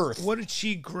earth. What did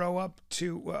she grow up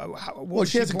to? Well,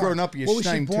 she hasn't grown up yet. What was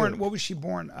She's she 92. born? What was she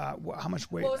born? How much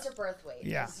weight? What was her birth weight?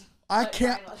 Yeah. I But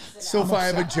can't. Brian wants to So know. if I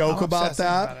have a joke I'm about obsessing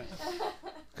that, about it.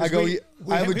 I go.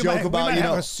 I have a joke we about might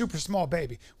have a super small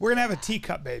baby. We're gonna have a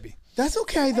teacup baby. That's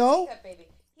okay though. That baby.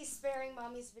 He's sparing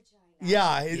mommy's vagina.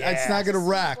 Yeah, it's not gonna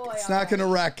wreck. boy It's not gonna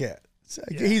wreck it.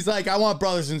 He's like, I want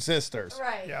brothers and sisters.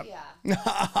 Right. Yep. Yeah.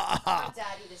 I want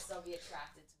daddy to still be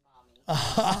attracted to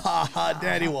mommy.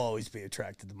 Daddy will always be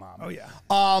attracted to mom. Oh yeah.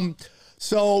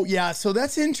 So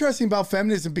that's interesting about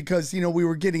feminism because we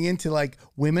were getting into like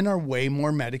women are way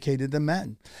more medicated than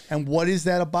men, and what is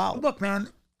that about? Look, man.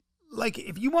 Like,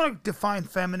 if you want to define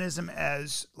feminism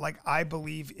as, like, I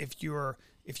believe if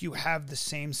you have the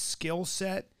same skill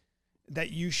set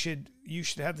that you should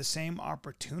have the same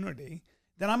opportunity,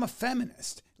 then I'm a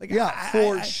feminist. Like,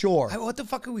 yeah, sure. What the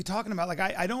fuck are we talking about? Like,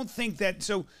 I don't think that.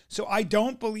 So I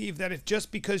don't believe that if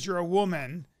just because you're a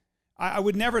woman, I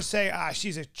would never say,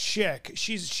 she's a chick.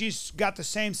 She's got the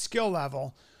same skill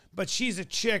level, but she's a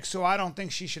chick, so I don't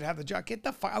think she should have the job. Get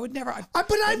the fuck. I would never.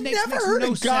 But I've never heard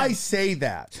a guy say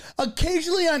that.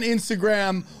 Occasionally on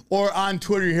Instagram or on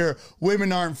Twitter, you hear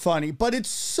women aren't funny, but it's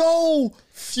so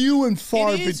few and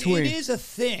far between. It is a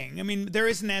thing. I mean, there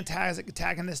is an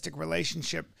antagonistic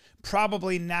relationship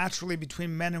probably naturally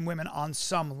between men and women on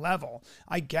some level.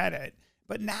 I get it.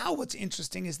 But now what's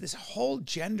interesting is this whole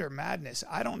gender madness.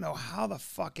 I don't know how the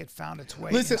fuck it found its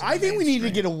way. Listen, I think we need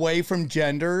to get away from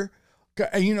gender,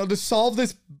 you know, to solve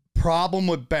this problem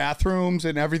with bathrooms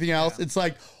and everything else. Yeah. It's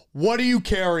like, what are you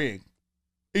carrying?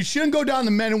 It shouldn't go down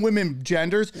to men and women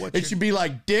genders. It should be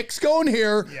like dicks going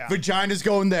here, vaginas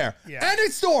going there. Yeah. End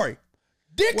of story.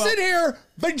 Dicks in here,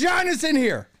 vaginas in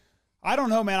here. I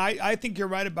don't know, man. I think you're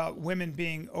right about women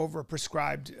being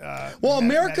overprescribed.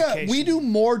 America, medication. We do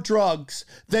more drugs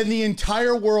than the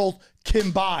entire world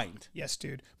combined. Yes,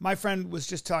 dude. My friend was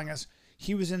just telling us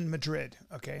he was in Madrid,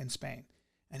 in Spain.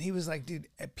 And he was like, dude,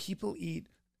 people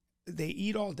they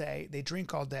eat all day, they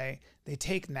drink all day, they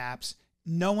take naps.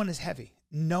 No one is heavy.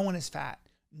 No one is fat.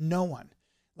 No one.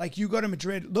 Like, you go to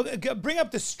Madrid, bring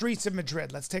up the streets of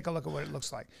Madrid. Let's take a look at what it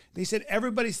looks like. They said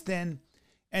everybody's thin.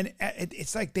 And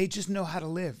it's like they just know how to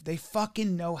live. They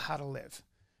fucking know how to live.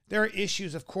 There are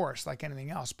issues, of course, like anything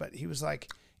else. But he was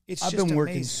like, I've been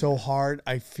working so hard.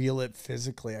 I feel it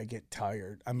physically. I get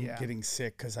tired. I'm getting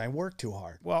sick because I work too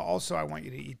hard. Well, also, I want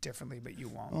you to eat differently, but you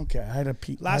won't. Okay, I had a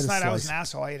Last night, I was an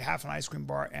asshole. I ate half an ice cream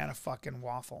bar and a fucking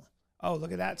waffle. Oh,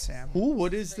 look at that, Sam. Ooh,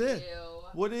 what is this?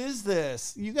 What is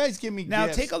this? You guys give me now.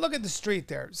 Gifts. Take a look at the street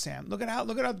there, Sam. Look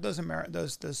at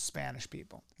those Spanish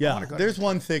people. Yeah, there's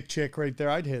one thick chick right there.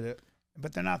 I'd hit it.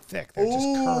 But they're not thick. They're just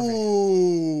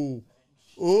curvy.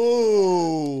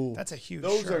 Ooh. That's a huge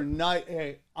Those shirt. are nice.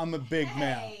 Hey, I'm a big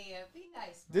man. Be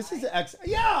nice. This is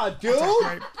yeah, dude.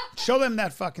 Show them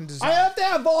that fucking design. I have to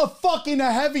have a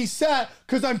heavy set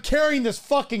because I'm carrying this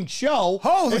fucking show.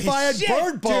 Holy If I had shit,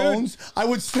 bird bones, dude. I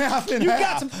would snap in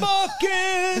half.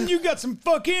 You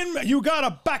got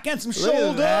a back and some Look at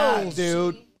shoulders. that,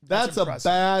 dude. That's a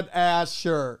badass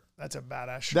shirt. That's a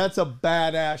badass shirt. That's a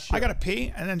badass shirt. I got to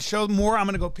pee and then show more. I'm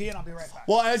going to go pee and I'll be right back.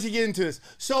 Well, as you get into this.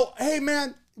 So, hey,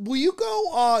 man, will you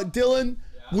go, Dylan?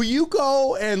 Yeah. Will you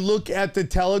go and look at the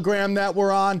Telegram that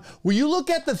we're on? Will you look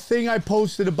at the thing I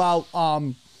posted about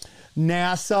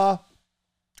NASA?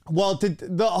 Well,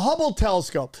 the Hubble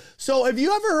telescope. So, have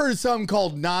you ever heard of something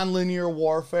called nonlinear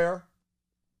warfare?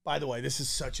 By the way, this is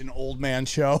such an old man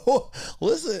show.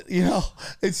 Listen,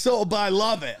 it's so, but I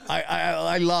love it.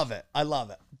 I love it. I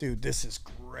love it. Dude, this is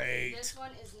great. This one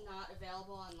is not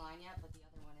available online yet, but the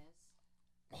other one is.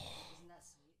 Isn't that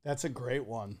sweet? That's a great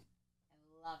one.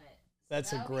 I love it.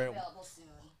 That's a great one. Available soon.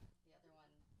 The other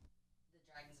one, the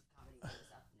Dragons of Comedy,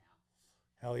 is up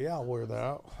now. Hell yeah, I'll wear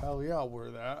that. Hell yeah, I'll wear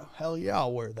that. Hell yeah,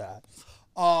 I'll wear that.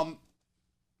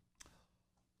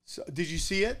 So did you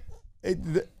see it?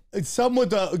 It's some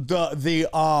with the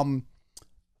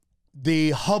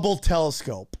Hubble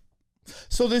telescope.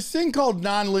 So this thing called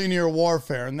nonlinear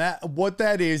warfare, and what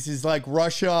that is like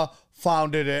Russia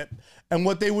founded it, and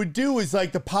what they would do is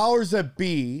like the powers that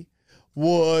be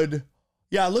would,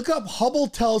 look up Hubble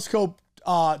telescope,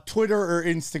 Twitter or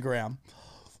Instagram,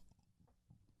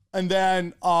 and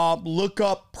then look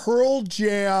up Pearl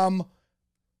Jam.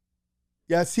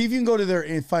 Yeah, see if you can go to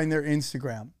and find their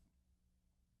Instagram.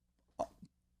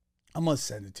 I'm gonna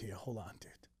send it to you. Hold on,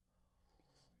 dude.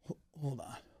 Hold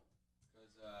on.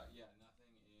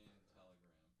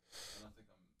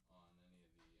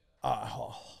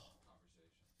 All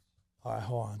right,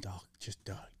 hold on, dog. Just,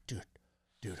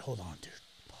 dude, hold on, dude.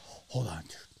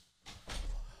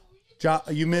 John,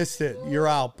 you missed it. You're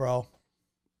out, bro.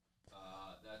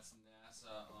 That's NASA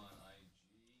on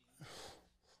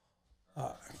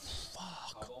IG.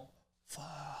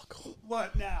 Fuck.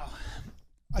 What now?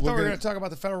 I thought we were going to talk about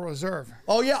the Federal Reserve.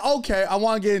 Oh, yeah, okay. I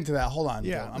want to get into that. Hold on.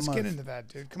 Yeah, dude. let's get into that,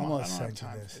 dude. Come on, I don't have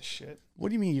time for this shit. What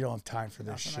do you mean you don't have time for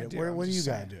this shit? What do you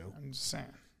got to do? I'm just saying.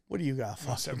 What do you got to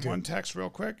fucking do? One text real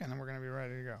quick, and then we're going to be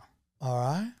ready to go. All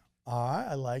right.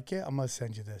 I like it. I'm going to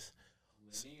send you this.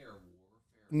 Linear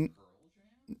warfare.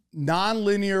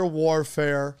 Non-linear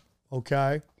warfare,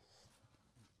 okay?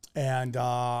 And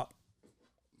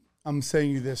I'm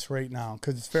saying you this right now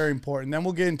because it's very important. Then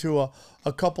we'll get into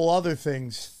a couple other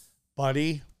things,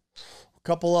 buddy. A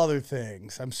couple other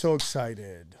things. I'm so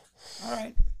excited.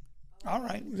 All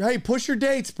right. Hey, push your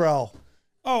dates, bro.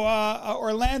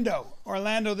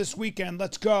 Orlando this weekend.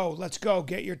 Let's go.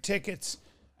 Get your tickets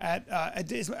at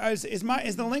is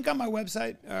the link on my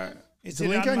website? Is the it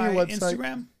link on on your my website?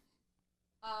 Instagram?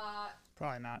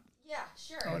 Probably not. Yeah,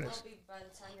 sure. Oh, it It'll is. be by the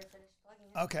time you're finished plugging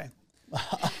it. Okay.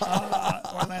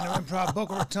 Orlando Improv,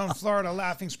 Boca Raton, Florida,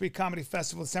 Laughing Spree Comedy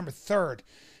Festival, December 3rd.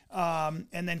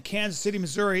 And then Kansas City,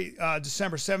 Missouri,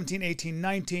 December 17, 18,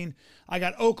 19. I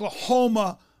got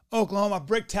Oklahoma,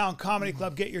 Bricktown Comedy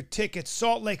Club. Get your tickets.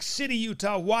 Salt Lake City,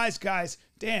 Utah, Wise Guys.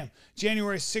 Damn.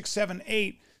 January 6, 7,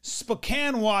 8.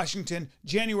 Spokane, Washington,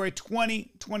 January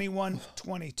 20, 21,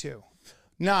 22.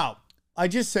 Now, I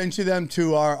just sent you them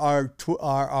to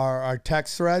our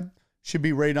text thread. Should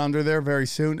be right under there very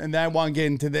soon. And then I want to get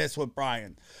into this with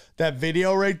Brian. That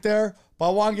video right there. But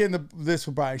I want to get into this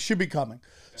with Brian. Should be coming.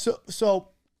 So,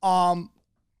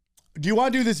 do you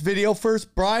want to do this video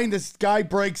first? Brian, this guy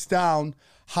breaks down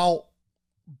how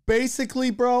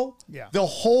basically, bro, the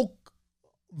whole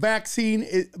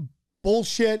vaccine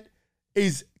bullshit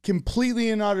is completely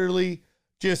and utterly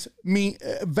just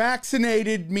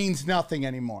vaccinated means nothing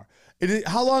anymore.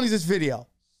 How long is this video?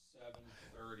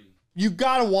 7:30. You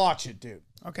got to watch it, dude.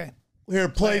 Okay. Here,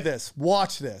 play this.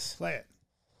 Watch this. Play it.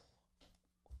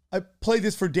 I played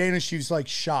this for Dana. She was like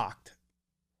shocked.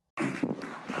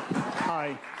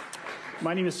 Hi,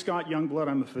 my name is Scott Youngblood.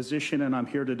 I'm a physician and I'm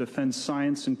here to defend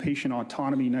science and patient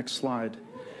autonomy. Next slide.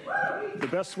 The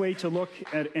best way to look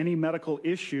at any medical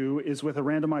issue is with a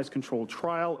randomized controlled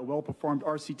trial. A well-performed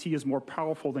RCT is more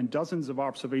powerful than dozens of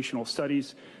observational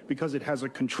studies because it has a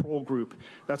control group.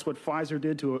 That's what Pfizer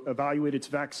did to evaluate its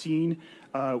vaccine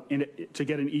to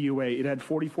get an EUA. It had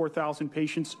 44,000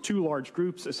 patients, 2 large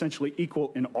groups, essentially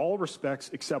equal in all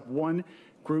respects, except one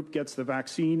group gets the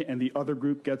vaccine and the other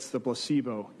group gets the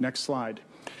placebo. Next slide.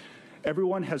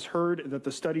 Everyone has heard that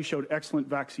the study showed excellent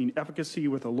vaccine efficacy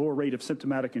with a lower rate of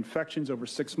symptomatic infections over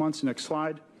 6 months. Next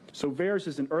slide. So VAERS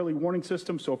is an early warning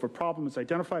system, so if a problem is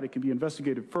identified, it can be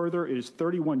investigated further. It is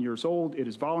 31 years old. It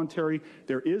is voluntary.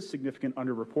 There is significant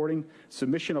underreporting.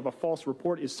 Submission of a false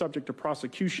report is subject to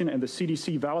prosecution, and the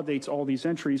CDC validates all these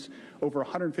entries. Over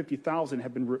 150,000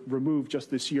 have been removed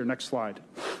just this year. Next slide.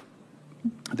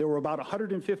 There were about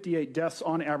 158 deaths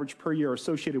on average per year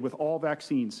associated with all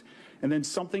vaccines. And then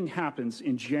something happens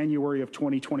in January of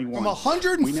 2021. From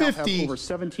 150 we now have over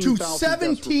 17,000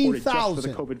 deaths reported just for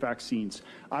the COVID vaccines.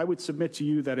 I would submit to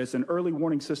you that as an early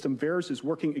warning system, VAERS is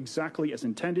working exactly as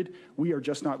intended. We are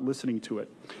just not listening to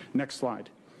it. Next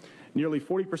slide. Nearly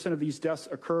 40% of these deaths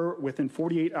occur within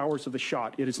 48 hours of the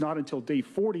shot. It is not until day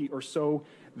 40 or so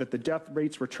that the death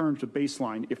rates return to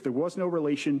baseline. If there was no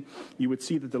relation, you would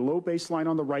see that the low baseline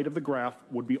on the right of the graph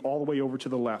would be all the way over to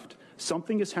the left.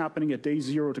 Something is happening at day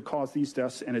 0 to cause these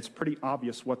deaths, and it's pretty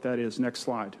obvious what that is. Next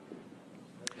slide.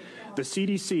 The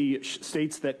CDC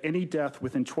states that any death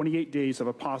within 28 days of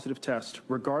a positive test,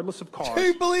 regardless of cause, Can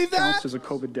you believe that? counts as a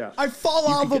COVID death. I fall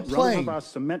out of a plane. You could get run over a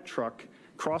cement truck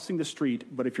crossing the street,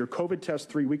 but if your COVID test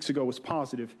 3 weeks ago was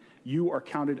positive, you are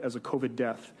counted as a COVID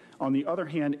death. On the other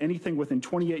hand, anything within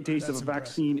 28 days of a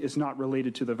vaccine is not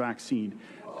related to the vaccine.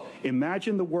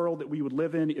 Imagine the world that we would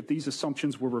live in if these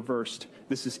assumptions were reversed.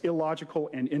 This is illogical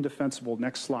and indefensible.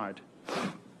 Next slide.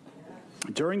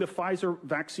 During the Pfizer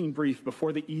vaccine brief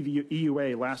before the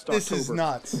EUA last October, this is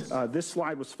nuts. This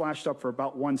slide was flashed up for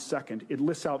about 1 second. It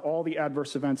lists out all the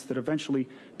adverse events that eventually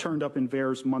turned up in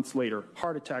VAERS months later.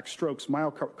 Heart attacks, strokes,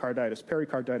 myocarditis,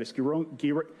 pericarditis,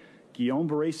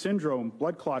 Guillain-Barré syndrome,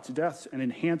 blood clots, deaths, and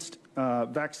enhanced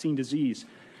vaccine disease.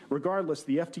 Regardless,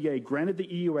 the FDA granted the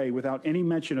EUA without any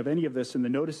mention of any of this in the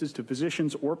notices to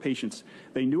physicians or patients.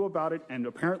 They knew about it and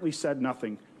apparently said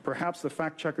nothing. Perhaps the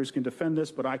fact checkers can defend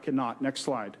this, but I cannot. Next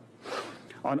slide.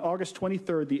 On August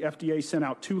 23rd, the FDA sent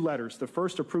out 2 letters. The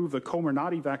first approved the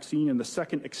Comirnaty vaccine, and the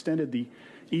second extended the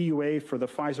EUA for the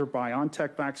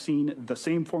Pfizer-BioNTech vaccine, the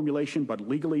same formulation but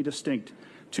legally distinct.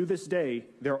 To this day,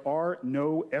 there are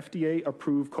no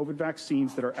FDA-approved COVID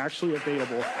vaccines that are actually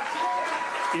available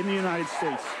in the United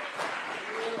States.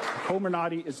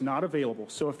 Comirnaty is not available.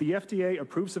 So if the FDA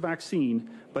approves the vaccine,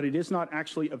 but it is not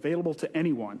actually available to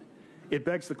anyone, it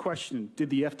begs the question, did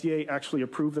the FDA actually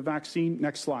approve the vaccine?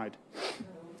 Next slide.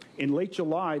 In late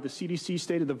July, the CDC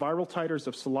stated the viral titers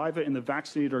of saliva in the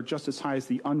vaccinated are just as high as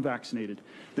the unvaccinated.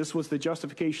 This was the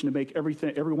justification to make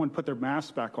everyone put their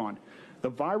masks back on.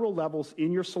 The viral levels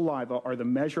in your saliva are the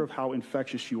measure of how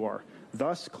infectious you are.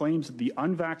 Thus, claims that the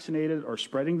unvaccinated are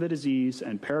spreading the disease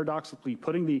and paradoxically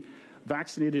putting the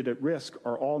vaccinated at risk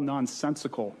are all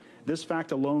nonsensical. This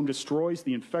fact alone destroys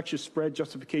the infectious spread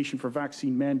justification for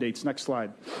vaccine mandates. Next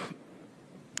slide.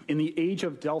 In the age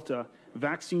of Delta,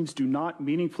 vaccines do not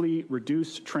meaningfully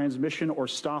reduce transmission or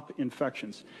stop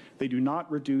infections. They do not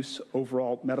reduce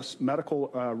overall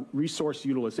medical resource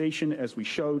utilization, as we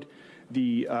showed.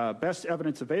 The best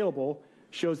evidence available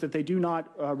shows that they do not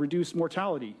reduce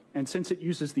mortality. And since it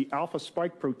uses the alpha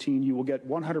spike protein, you will get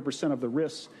 100% of the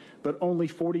risks, but only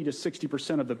 40 to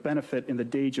 60% of the benefit in the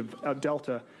age of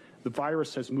Delta. The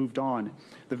virus has moved on.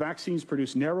 The vaccines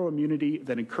produce narrow immunity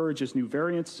that encourages new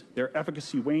variants. Their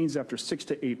efficacy wanes after 6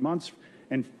 to 8 months.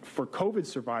 And for COVID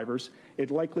survivors,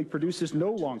 it likely produces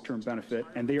no long-term benefit,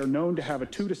 and they are known to have a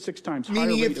 2 to 6 times higher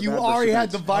Meaning rate if of you adverse already had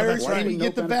events. the virus Likely and you no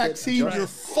get the benefit vaccine, just you're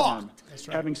harm. fucked.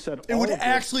 Having said It all would of this,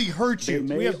 actually hurt they you.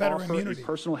 may We have better offer immunity. a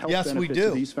personal health Yes, we benefit do.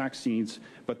 to these vaccines,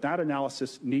 but that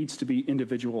analysis needs to be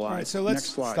individualized. All right, so let's Next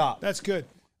slide. Stop. That's good.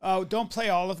 Don't play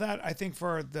all of that, I think,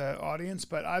 for the audience.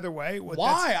 But either way,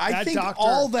 Why? I think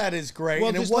all that is great, Well,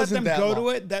 and it just let wasn't them that go long. to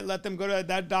it. Let them go to it.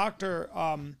 That doctor.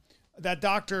 That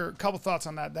doctor. A couple thoughts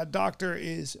on that. That doctor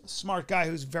is a smart guy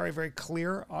who's very, very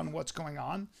clear on what's going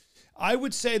on. I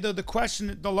would say though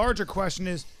the larger question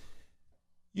is,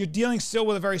 you're dealing still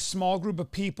with a very small group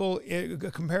of people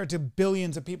compared to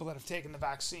billions of people that have taken the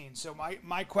vaccine. So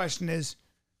my question is,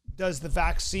 does the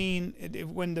vaccine,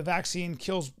 when the vaccine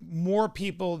kills more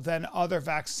people than other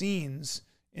vaccines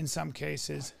in some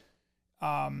cases,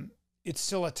 it's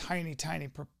still a tiny, tiny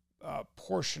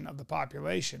portion of the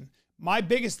population. My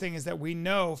biggest thing is that we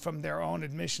know from their own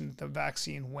admission that the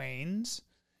vaccine wanes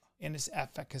in its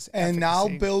efficacy. And now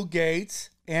Bill Gates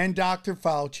and Dr.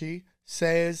 Fauci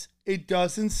says it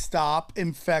doesn't stop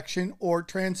infection or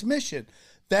transmission.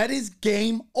 That is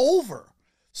game over.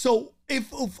 So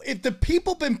if the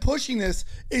people been pushing this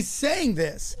is saying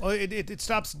this, well, it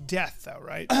stops death though,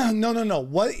 right? no.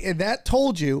 What and that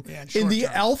told you Yeah, in the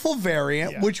short term. alpha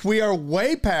variant, Yeah. which we are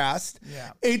way past,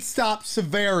 Yeah. it stops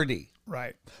severity.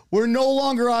 Right. We're no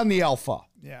longer on the alpha.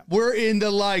 Yeah. We're in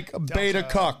the like beta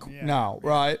cuck yeah. now,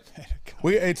 right?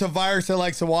 It's a virus that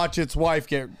likes to watch its wife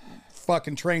get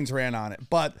fucking trains ran on it.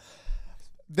 But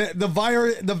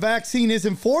the vaccine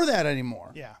isn't for that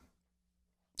anymore. Yeah.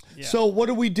 Yeah. So what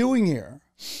are we doing here?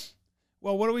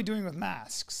 Well, what are we doing with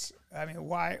masks? I mean,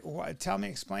 why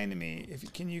explain to me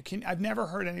I've never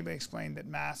heard anybody explain that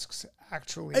masks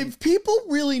actually. If people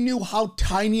really knew how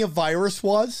tiny a virus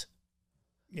was,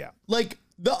 Yeah. like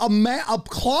a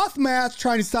cloth mask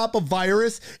trying to stop a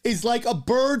virus is like a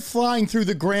bird flying through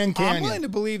the Grand Canyon. I'm willing to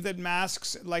believe that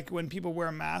masks, like when people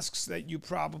wear masks, that you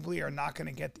probably are not going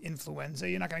to get influenza.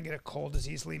 You're not going to get a cold as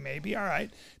easily, maybe. All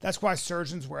right. That's why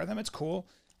surgeons wear them. It's cool.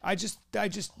 I just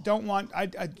don't want,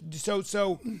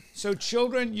 so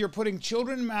children, you're putting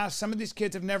children in masks. Some of these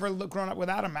kids have never grown up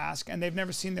without a mask, and they've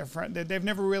never seen their friend. They've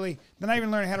never really, they're not even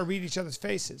learning how to read each other's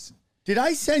faces. Did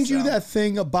I send you that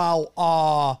thing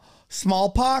about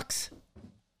smallpox?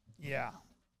 Yeah.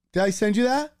 Did I send you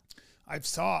that? I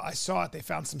saw it. They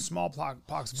found some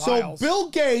smallpox So vials. Bill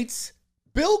Gates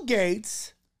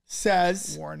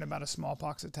says, warned about a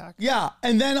smallpox attack. yeah,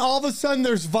 and then all of a sudden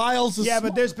there's vials of Yeah,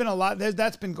 but there's been a lot.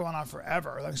 That's been going on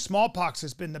forever. Like smallpox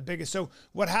has been the biggest. So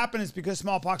what happened is because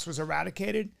smallpox was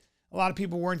eradicated, a lot of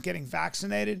people weren't getting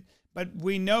vaccinated. But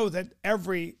we know that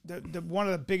one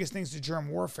of the biggest things to germ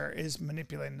warfare is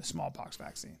manipulating the smallpox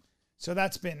vaccine. So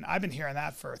I've been hearing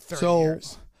that for 30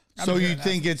 years. So you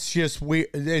think it's just weird?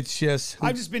 It's just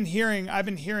I've been hearing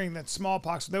that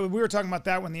smallpox. We were talking about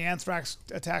that when the anthrax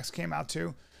attacks came out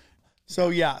too. so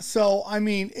yeah. So I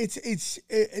mean,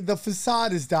 the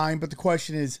facade is dying, but the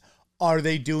question is, are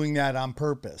they doing that on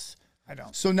purpose? I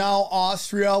don't. So now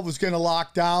Austria was going to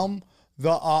lock down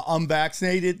the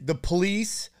unvaccinated. The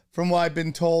police, from what I've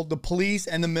been told, the police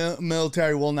and the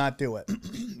military will not do it.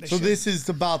 So this is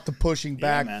about the pushing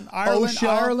back. Yeah, man.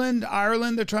 OSHA,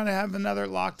 Ireland, they're trying to have another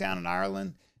lockdown in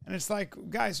Ireland. And it's like,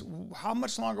 guys, how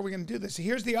much longer are we going to do this?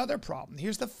 Here's the other problem.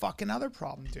 Here's the fucking other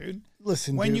problem, dude.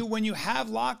 Listen, when dude. you have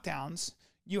lockdowns,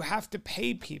 you have to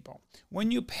pay people. When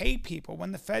you pay people,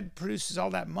 when the Fed produces all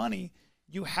that money,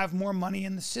 you have more money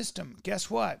in the system. Guess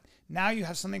what? Now you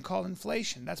have something called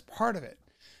inflation. That's part of it.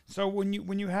 So when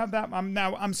you have that,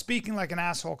 I'm speaking like an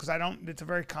asshole because it's a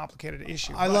very complicated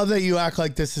issue. I love that you act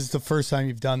like this is the first time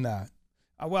you've done that.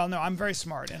 Well, no, I'm very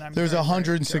smart, and There's very,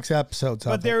 106 very episodes.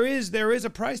 But of it. there is a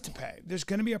price to pay. There's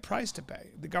going to be a price to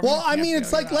pay. The government. Well, I can't mean, bail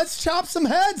it's you like out. let's chop some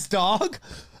heads, dog.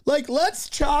 Like let's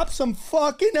chop some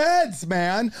fucking heads,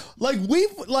 man.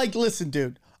 Listen,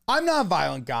 dude. I'm not a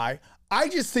violent guy. I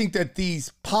just think that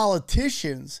these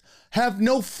politicians have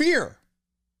no fear.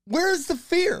 Where is the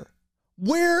fear?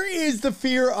 Where is the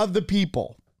fear of the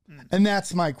people? And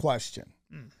that's my question.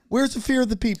 Where's the fear of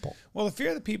the people? Well, the fear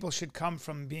of the people should come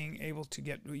from being able to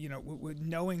get,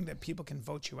 knowing that people can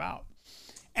vote you out.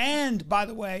 And by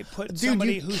the way, put Dude,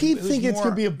 somebody you who's keep who's thinking it's more-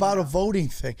 going to be about a voting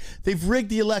thing. They've rigged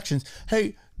the elections.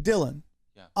 Hey, Dylan,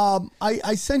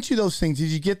 I sent you those things. Did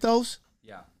you get those?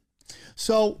 Yeah.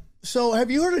 So have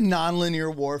you heard of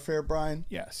nonlinear warfare, Brian?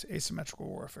 Yes, asymmetrical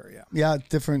warfare. Yeah. Yeah,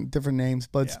 different names,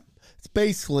 but it's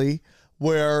basically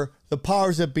where the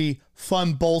powers that be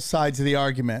fund both sides of the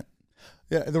argument.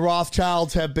 Yeah, the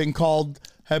Rothschilds have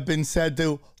been said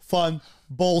to fund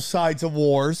both sides of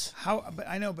wars. But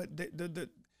I know, but the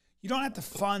you don't have to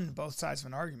fund both sides of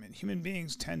an argument. Human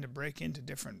beings tend to break into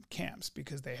different camps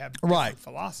because they have different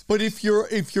philosophies. But if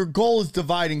your goal is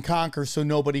divide and conquer so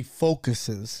nobody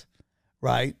focuses,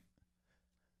 right?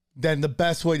 Then the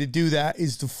best way to do that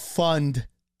is to fund.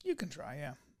 You can try,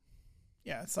 yeah.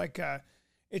 Yeah, it's like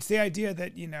it's the idea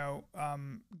that,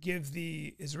 give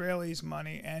the Israelis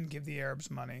money and give the Arabs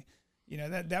money.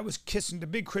 That was Kissinger. The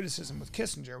big criticism with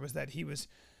Kissinger was that he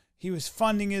was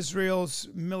funding Israel's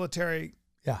military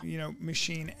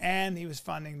machine, and he was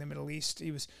funding the Middle East.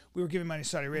 We were giving money to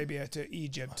Saudi Arabia, to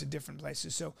Egypt, to different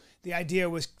places. So the idea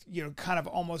was, kind of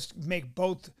almost make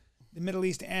both the Middle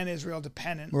East and Israel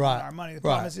dependent on our money. The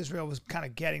problem is Israel was kind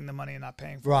of getting the money and not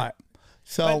paying for it. Right.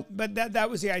 So, but that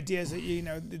was the idea, is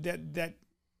that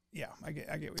I get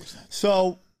what you're saying.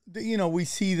 So, we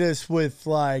see this with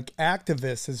like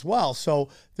activists as well. So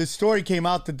the story came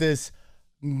out that this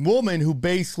woman who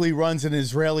basically runs an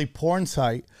Israeli porn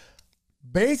site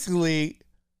basically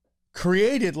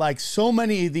created like so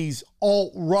many of these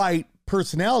alt-right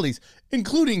personalities,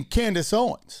 including Candace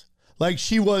Owens. Like,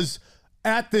 she was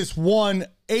at this one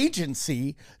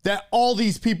agency that all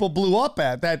these people blew up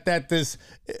at, that this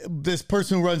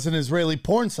person who runs an Israeli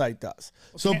porn site does.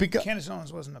 Well, so because Candace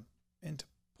Owens wasn't into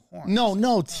porn.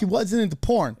 No, she wasn't into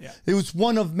porn. Yeah. It was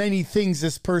one of many things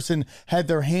this person had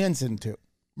their hands into,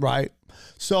 right?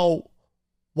 So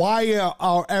why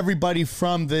are everybody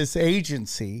from this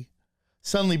agency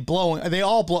suddenly blowing? They're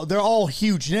all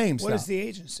huge names. What now. is the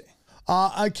agency?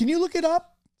 Can you look it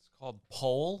up? It's called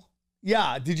Poll.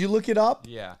 Yeah. Did you look it up?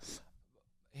 Yeah.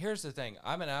 Here's the thing.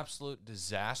 I'm an absolute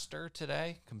disaster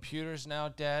today. Computer's now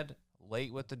dead.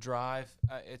 Late with the drive.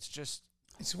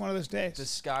 It's one of those days. The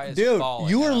sky is Dude, falling.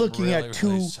 you are and I'm looking really, at two.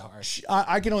 really sorry.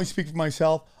 I can only speak for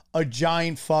myself. A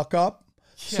giant fuck up.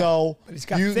 Yeah. So But he's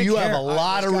got you thick have hair. a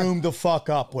lot of room to fuck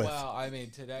up with. Well, I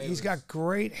mean, today He's got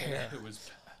great hair. It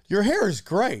was. Your hair is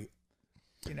great.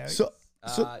 So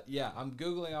Yeah, I'm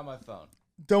googling on my phone.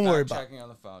 don't worry Not about it. checking on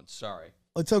the phone. Sorry.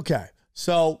 It's okay.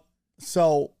 So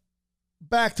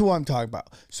back to what I'm talking about.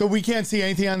 So we can't see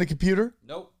anything on the computer?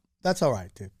 Nope. That's all right,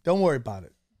 dude. Don't worry about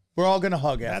it. We're all going to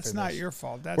hug after That's not this. your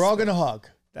fault. We're all going to hug.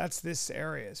 That's this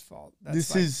area's fault.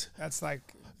 That's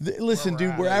like Listen, we're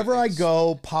dude, at. wherever I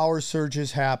go, power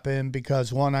surges happen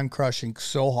because, one, I'm crushing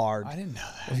so hard. I didn't know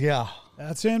that. Yeah.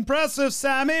 That's impressive,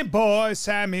 Sammy boy,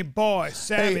 Sammy boy,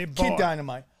 Sammy Hey, boy. Kid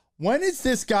Dynamite, when is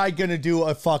this guy going to do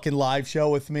a fucking live show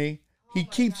with me? He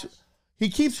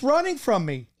keeps running from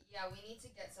me. Yeah, we need to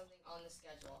get something on the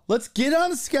schedule. Let's get on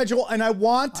the schedule, and I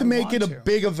want to make it a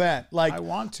big event. Like, I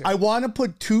want to. I want to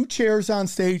put 2 chairs on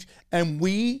stage, and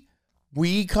we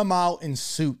come out in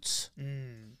suits.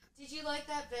 Did you like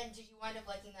that venue? Did you wind up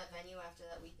liking that venue after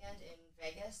that weekend in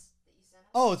Vegas that you sent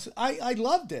us? Oh, I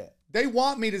loved it. They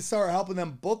want me to start helping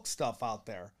them book stuff out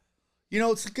there.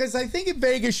 It's because I think in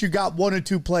Vegas you got 1 or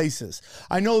 2 places.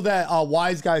 I know that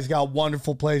Wise Guy's got a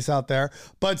wonderful place out there,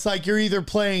 but it's like you're either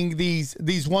playing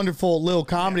these wonderful little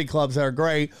comedy clubs that are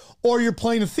great, or you're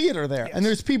playing a theater there, and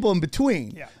there's people in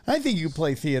between. Yeah. I think you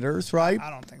play theaters, right? I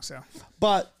don't think so.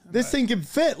 But this thing can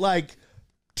fit like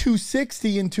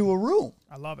 260 into a room.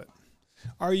 I love it.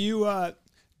 Are you?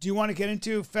 Do you want to get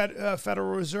into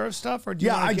Federal Reserve stuff, or do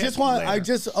you? Yeah,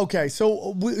 okay.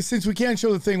 So since we can't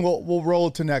show the thing, we'll roll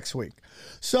it to next week.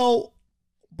 So,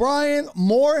 Brian,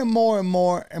 more and more and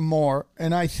more and more,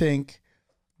 and I think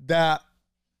that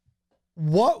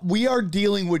what we are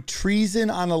dealing with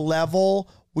treason on a level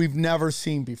we've never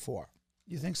seen before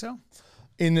You think so?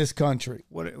 in this country.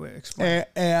 What? Explain.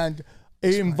 And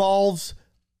it involves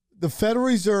the Federal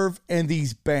Reserve and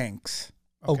these banks,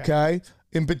 okay?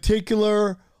 In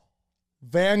particular,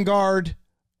 Vanguard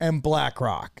and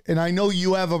BlackRock. And I know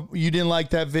you didn't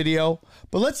like that video,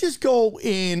 but let's just go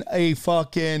in a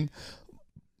fucking,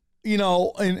 in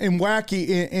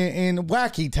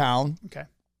wacky town. Okay.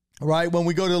 Right? When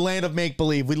we go to the land of make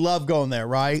believe, we love going there,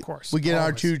 right? Of course. We get our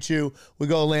Always. choo-choo, we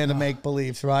go to land of make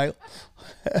believes, right?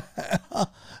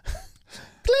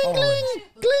 Cling, cling,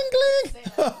 cling,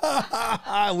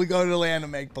 cling. We go to the land of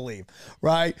make believe,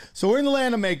 right? So we're in the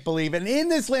land of make believe, and in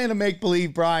this land of make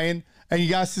believe, Brian, and you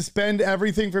got to suspend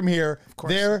everything from here. Of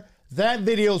course. That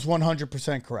video is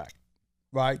 100% correct,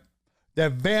 right?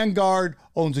 that Vanguard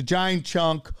owns a giant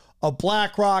chunk of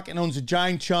BlackRock and owns a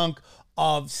giant chunk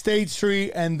of State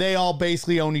Street, and they all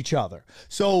basically own each other.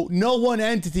 So no one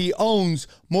entity owns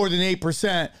more than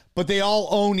 8%, but they all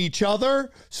own each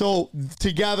other. So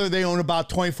together they own about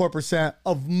 24%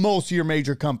 of most of your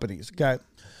major companies, okay?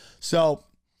 So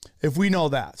if we know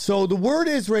that. So the word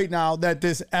is right now that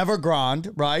this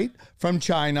Evergrande, right, from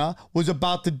China was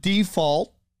about to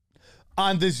default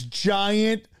on this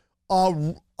giant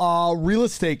real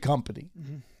estate company.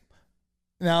 Mm-hmm.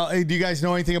 Now, do you guys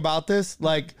know anything about this?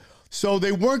 Like, so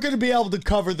they weren't going to be able to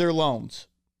cover their loans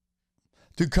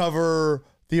to cover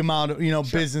the amount of, sure,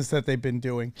 business that they've been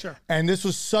doing. Sure. And this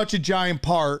was such a giant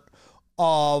part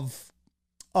of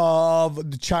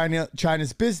the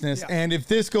China's business. Yeah. And if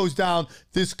this goes down,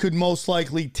 this could most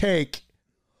likely take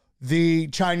the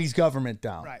Chinese government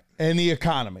down, right, and the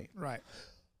economy. Right.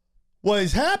 What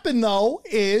has happened, though,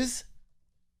 is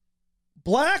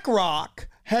BlackRock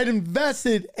had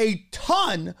invested a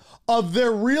ton of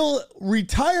their real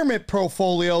retirement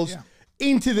portfolios, yeah,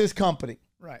 into this company.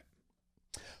 Right.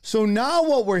 So now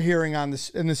what we're hearing on this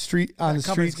in the street, on the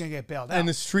streets, gonna get bailed out, and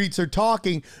the streets are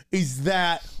talking, is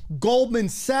that Goldman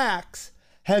Sachs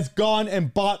has gone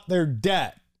and bought their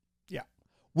debt. Yeah.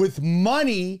 With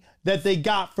money that they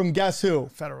got from, guess who?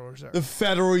 Federal Reserve. The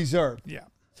Federal Reserve. Yeah.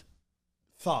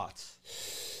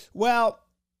 Thoughts? Well,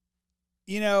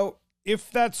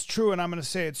 if that's true, and I'm going to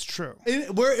say it's true,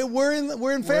 we're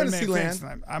in fantasy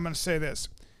land. I'm going to say this.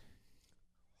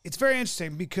 It's very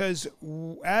interesting because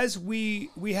as we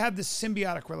have this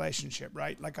symbiotic relationship,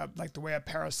 right? Like the way a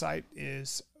parasite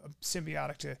is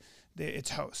symbiotic to its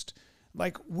host.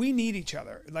 Like, we need each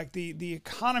other. Like the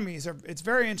economies are. It's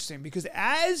very interesting because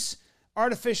as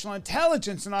artificial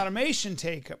intelligence and automation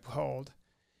take hold,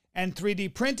 and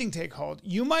 3D printing take hold,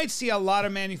 you might see a lot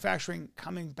of manufacturing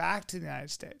coming back to the United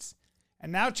States.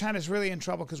 And now China's really in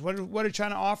trouble because what did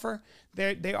China offer?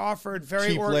 They offered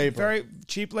very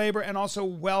cheap labor and also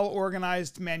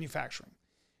well-organized manufacturing.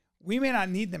 We may not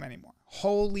need them anymore.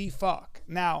 Holy fuck.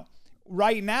 Now,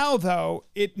 right now, though,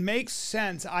 it makes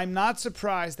sense. I'm not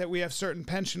surprised that we have certain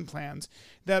pension plans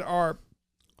that are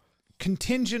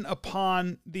contingent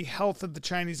upon the health of the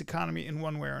Chinese economy in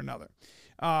one way or another.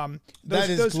 That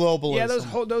is globalism.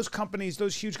 Yeah, those companies,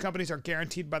 those huge companies, are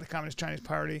guaranteed by the Communist Chinese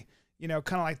Party. Kind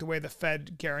of like the way the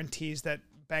Fed guarantees that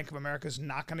Bank of America is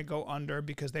not going to go under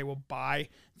because they will buy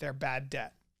their bad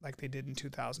debt, like they did in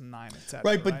 2009, et cetera.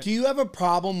 Right, but do you have a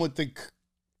problem with the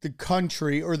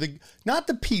country, or not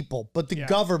the people, but the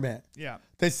government? Yeah,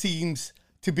 that seems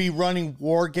to be running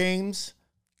war games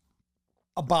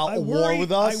about a war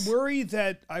with us. I worry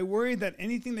that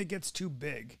anything that gets too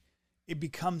big, it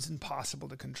becomes impossible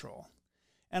to control.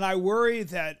 And I worry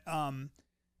that,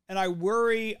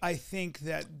 I think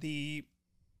that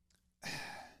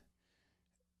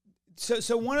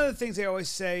so one of the things they always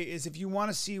say is, if you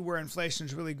want to see where inflation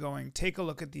is really going, take a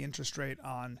look at the interest rate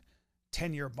on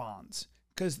 10-year bonds,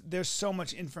 because there's so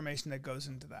much information that goes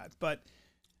into that. But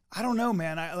I don't know,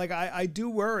 man. I do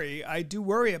worry. I do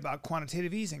worry about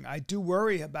quantitative easing. I do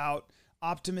worry about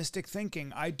optimistic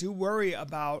thinking. I do worry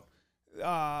about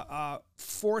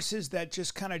forces that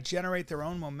just kind of generate their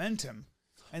own momentum,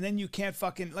 and then you can't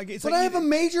fucking it's. But I have a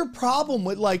major problem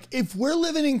with, if we're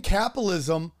living in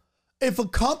capitalism, if a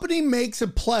company makes a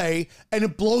play and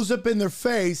it blows up in their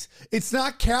face, it's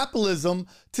not capitalism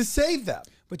to save them.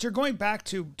 But you're going back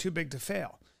to too big to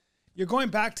fail. You're going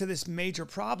back to this major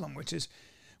problem, which is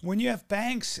when you have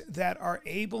banks that are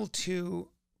able to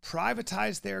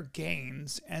privatize their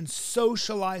gains and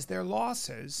socialize their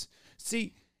losses.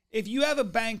 See, if you have a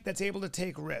bank that's able to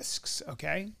take risks,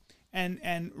 okay,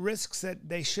 and risks that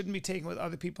they shouldn't be taking with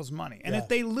other people's money, and if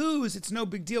they lose, it's no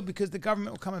big deal because the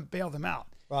government will come and bail them out.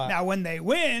 Right. Now, when they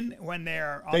win, when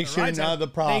they're on the right side,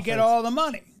 they get all the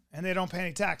money and they don't pay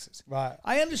any taxes. Right.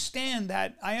 I understand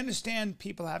that. I understand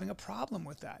people having a problem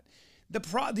with that.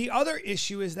 The other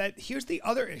issue is that, here's the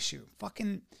other issue.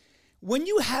 Fucking, when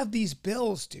you have these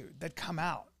bills, dude, that come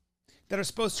out that are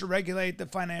supposed to regulate the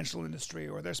financial industry,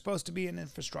 or they're supposed to be an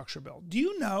infrastructure bill, do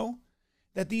you know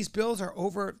that these bills are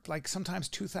over sometimes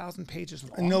 2,000 pages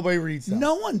long? And nobody reads them.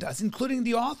 No one does, including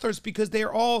the authors, because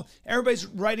everybody's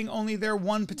writing only their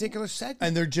one particular segment.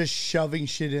 And they're just shoving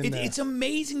shit in there. It's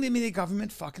amazing to me the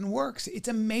government fucking works. It's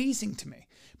amazing to me.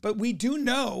 But we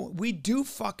do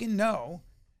fucking know,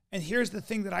 and here's the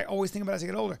thing that I always think about as I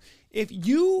get older. If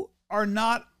you are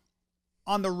not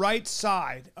on the right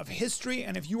side of history,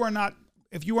 and if you are not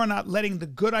letting the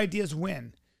good ideas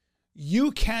win,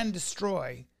 you can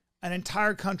destroy an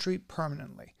entire country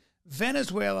permanently.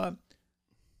 Venezuela,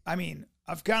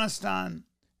 Afghanistan,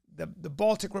 the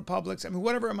Baltic republics,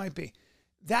 whatever it might be.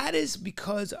 That is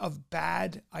because of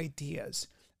bad ideas,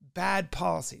 bad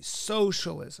policies,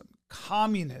 socialism,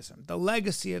 communism, the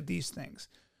legacy of these things,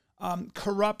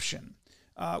 corruption,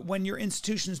 when your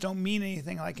institutions don't mean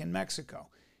anything, like in Mexico.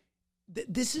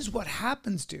 This is what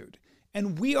happens, dude.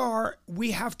 And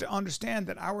we have to understand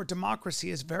that our democracy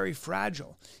is very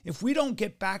fragile. If we don't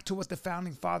get back to what the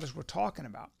founding fathers were talking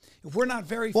about, if we're not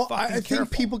very fucking I careful,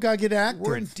 think people got to get active.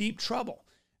 we're in deep trouble.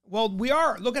 Well, we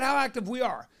are. Look at how active we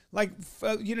are. Like,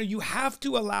 you have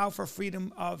to allow for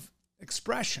freedom of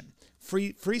expression.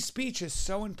 Free speech is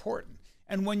so important.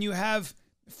 And when you have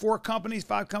 4 companies,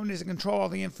 5 companies that control all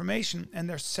the information and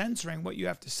they're censoring what you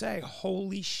have to say,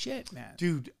 holy shit, man.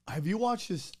 Dude, have you watched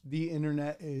this? The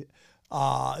internet is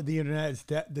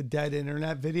the dead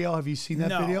internet video. Have you seen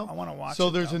that video? I want to watch it. So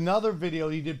there's another video.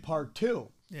 He did part 2.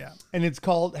 Yeah. And it's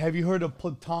called, have you heard of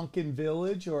Potonkin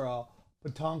Village or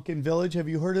Potonkin Village? Have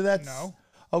you heard of that? No.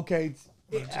 Okay.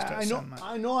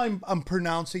 I know I'm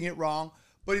pronouncing it wrong,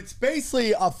 but it's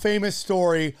basically a famous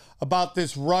story about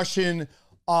this Russian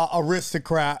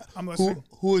aristocrat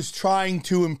who is trying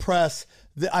to impress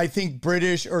I think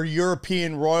British or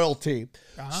European royalty.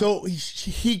 So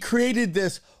he created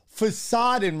this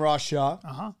facade in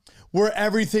Russia where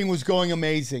everything was going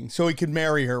amazing, so he could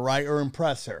marry her, right, or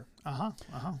impress her.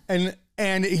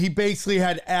 And he basically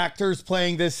had actors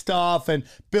playing this stuff and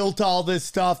built all this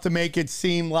stuff to make it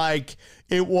seem like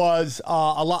it was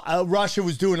a lot. Russia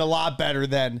was doing a lot better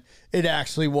than it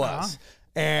actually was,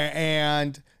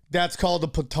 and that's called the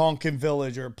Potonkin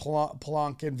Village or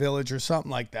Polonkin Village or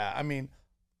something like that. I mean,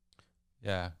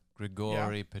 yeah,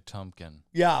 Grigory Potomkin.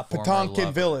 Yeah, former Potonkin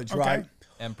lover, Village, right?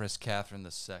 Empress Catherine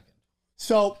II.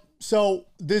 So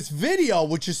this video,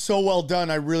 which is so well done,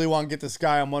 I really want to get this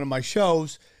guy on one of my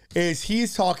shows, is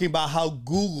he's talking about how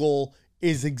Google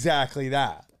is exactly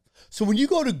that. So when you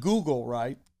go to Google,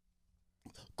 right,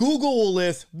 Google will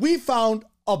list, we found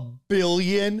 1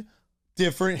 billion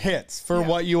different hits for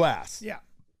what you asked. Yeah.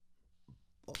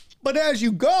 But as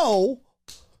you get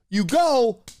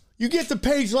to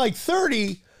page like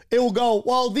 30, it will go,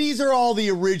 well, these are all the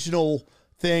original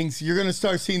things. You're going to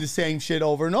start seeing the same shit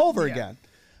over and over again.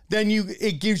 Then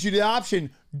it gives you the option.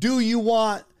 Do you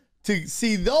want to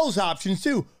see those options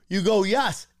too? You go,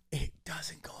 yes. It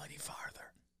doesn't go any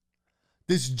farther.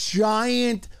 This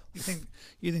giant. You think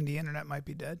the internet might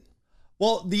be dead?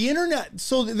 Well, the internet.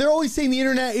 So they're always saying the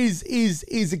internet is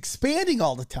expanding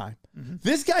all the time.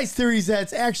 This guy's theory is that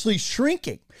it's actually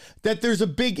shrinking. That there's a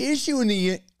big issue on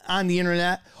the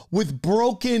internet with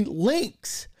broken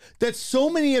links. That so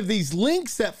many of these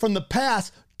links that from the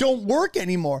past don't work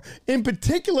anymore. In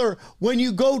particular, when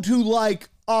you go to like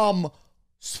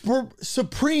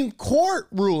Supreme Court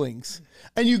rulings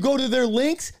and you go to their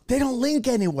links, they don't link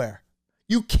anywhere.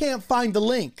 You can't find the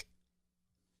link.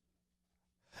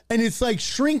 And it's like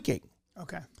shrinking.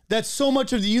 Okay. That so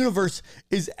much of the universe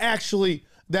is actually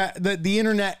that the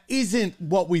internet isn't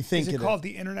what we think it is. Is it called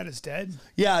The Internet is Dead?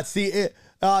 Yeah, it's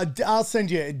I'll send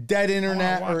you Dead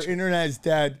Internet or Internet is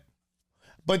Dead.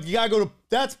 But you gotta go to,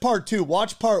 that's part 2.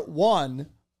 Watch part 1.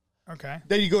 Okay.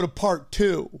 Then you go to part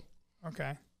 2.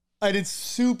 Okay. And it's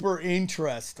super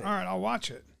interesting. All right, I'll watch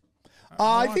it.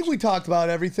 I think we talked about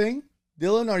everything.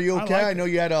 Dylan, are you okay? I know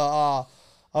you had a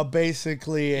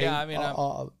basically Yeah, I mean,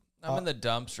 I'm in the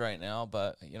dumps right now,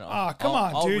 but you know. Oh, come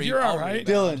on, dude, you're all right.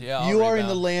 Dylan, Yeah, you are in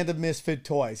the land of misfit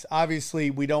toys. Obviously,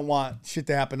 we don't want shit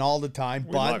to happen all the time,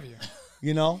 We but love you.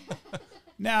 you know,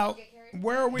 Now,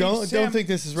 where are we? Don't think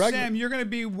this is regular. Sam, you're going to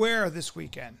be where this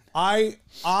weekend? I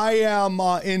am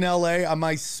in LA on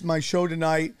my show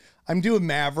tonight. I'm doing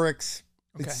Mavericks.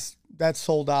 Okay. That's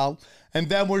sold out, and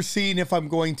then we're seeing if I'm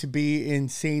going to be in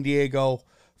San Diego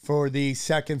for the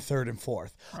 2nd, 3rd, and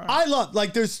 4th. Right. I love,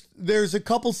 like, there's a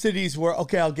couple cities where,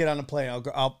 okay, I'll get on a plane. I'll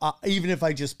go, even if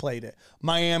I just played it.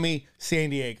 Miami,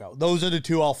 San Diego. Those are the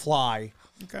 2 I'll fly.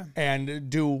 Okay. And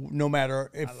do no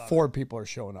matter if 4 people are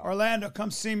showing up. Orlando,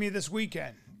 come see me this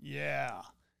weekend. Yeah.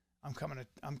 I'm coming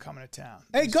to town.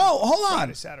 Hey, hold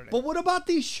on. Saturday. But what about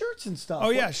these shirts and stuff? Oh,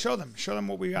 yeah, show them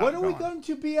what we got. When are we going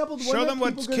to be able to show them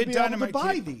what Kid Dynamite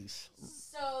buy these?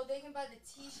 So they can buy the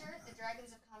t-shirt, the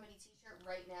Dragons of Comedy t-shirt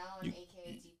right now on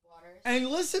AKA Deep Waters. And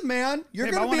listen, man, you're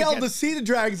Babe, going to be able to see the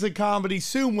Dragons of Comedy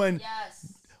soon when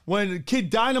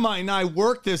Kid Dynamite and I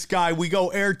work this guy, we go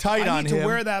airtight on him. I need to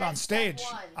wear that on stage.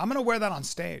 I'm going to wear that on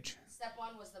stage. Step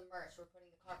 1 was the merch. We're putting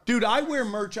the carpet. Dude, I wear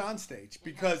merch on stage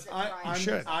because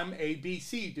I'm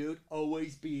ABC, dude.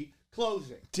 Always be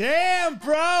closing. Damn,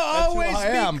 bro. Always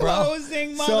be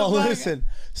closing, motherfucker. So listen,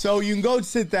 so you can go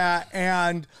sit that,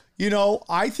 and, you know,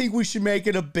 I think we should make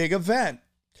it a big event.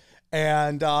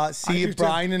 and see if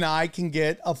Brian and I can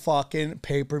get a fucking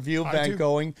pay-per-view event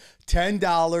going.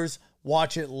 $10.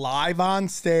 Watch it live on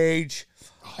stage.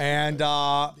 And be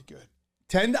good.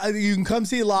 You can come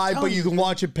see it live, but you can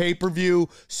watch it pay-per-view,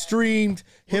 streamed.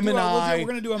 We're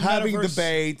going to do a having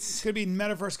debates. It's going to be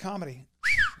metaverse comedy.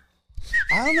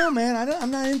 I don't know, man.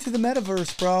 I'm not into the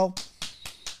metaverse, bro.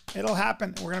 It'll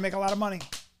happen. We're going to make a lot of money.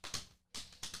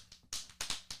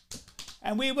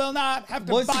 And we will not have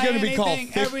to buy anything. What's it going to be called?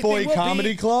 Fifth Boy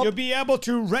Comedy Club? You'll be able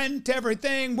to rent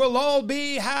everything. We'll all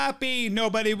be happy.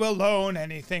 Nobody will own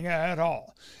anything at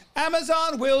all.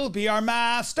 Amazon will be our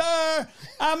master.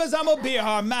 Amazon will be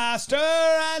our master.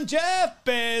 And Jeff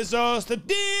Bezos, the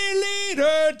dear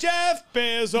leader. Jeff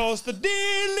Bezos, the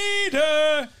dear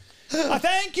leader. I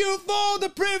thank you for the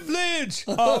privilege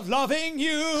of loving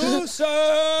you,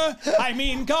 sir. I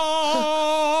mean,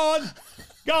 God.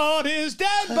 God is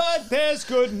dead, but there's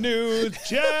good news.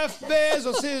 Jeff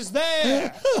Bezos is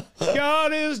there.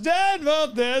 God is dead,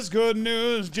 but there's good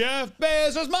news. Jeff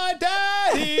Bezos, my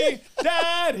daddy.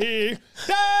 Daddy.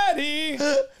 Daddy.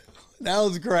 That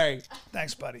was great.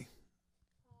 Thanks, buddy.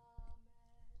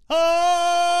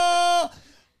 No,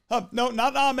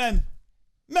 not amen.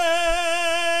 Meta.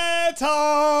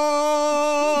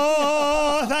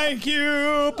 Thank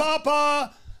you,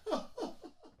 Papa.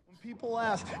 People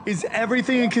ask, is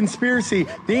everything a conspiracy?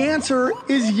 The answer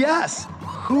is yes.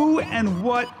 Who and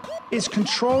what is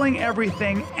controlling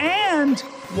everything and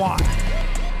why?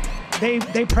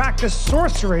 They practice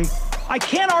sorcery. I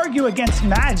can't argue against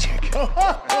magic.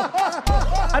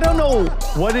 I don't know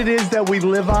what it is that we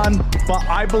live on, but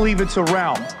I believe it's a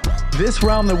realm. This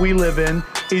realm that we live in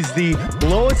is the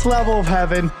lowest level of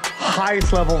heaven,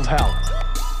 highest level of hell.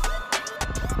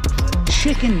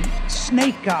 Chicken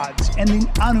snake gods and the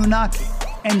Anunnaki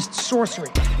and sorcery.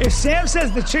 If Sam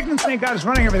says the chicken snake god is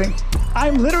running everything,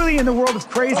 I'm literally in the world of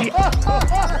crazy.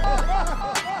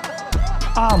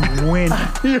 I'm winning.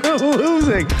 You're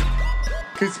losing.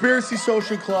 Conspiracy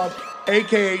Social Club,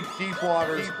 aka Deep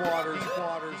Waters.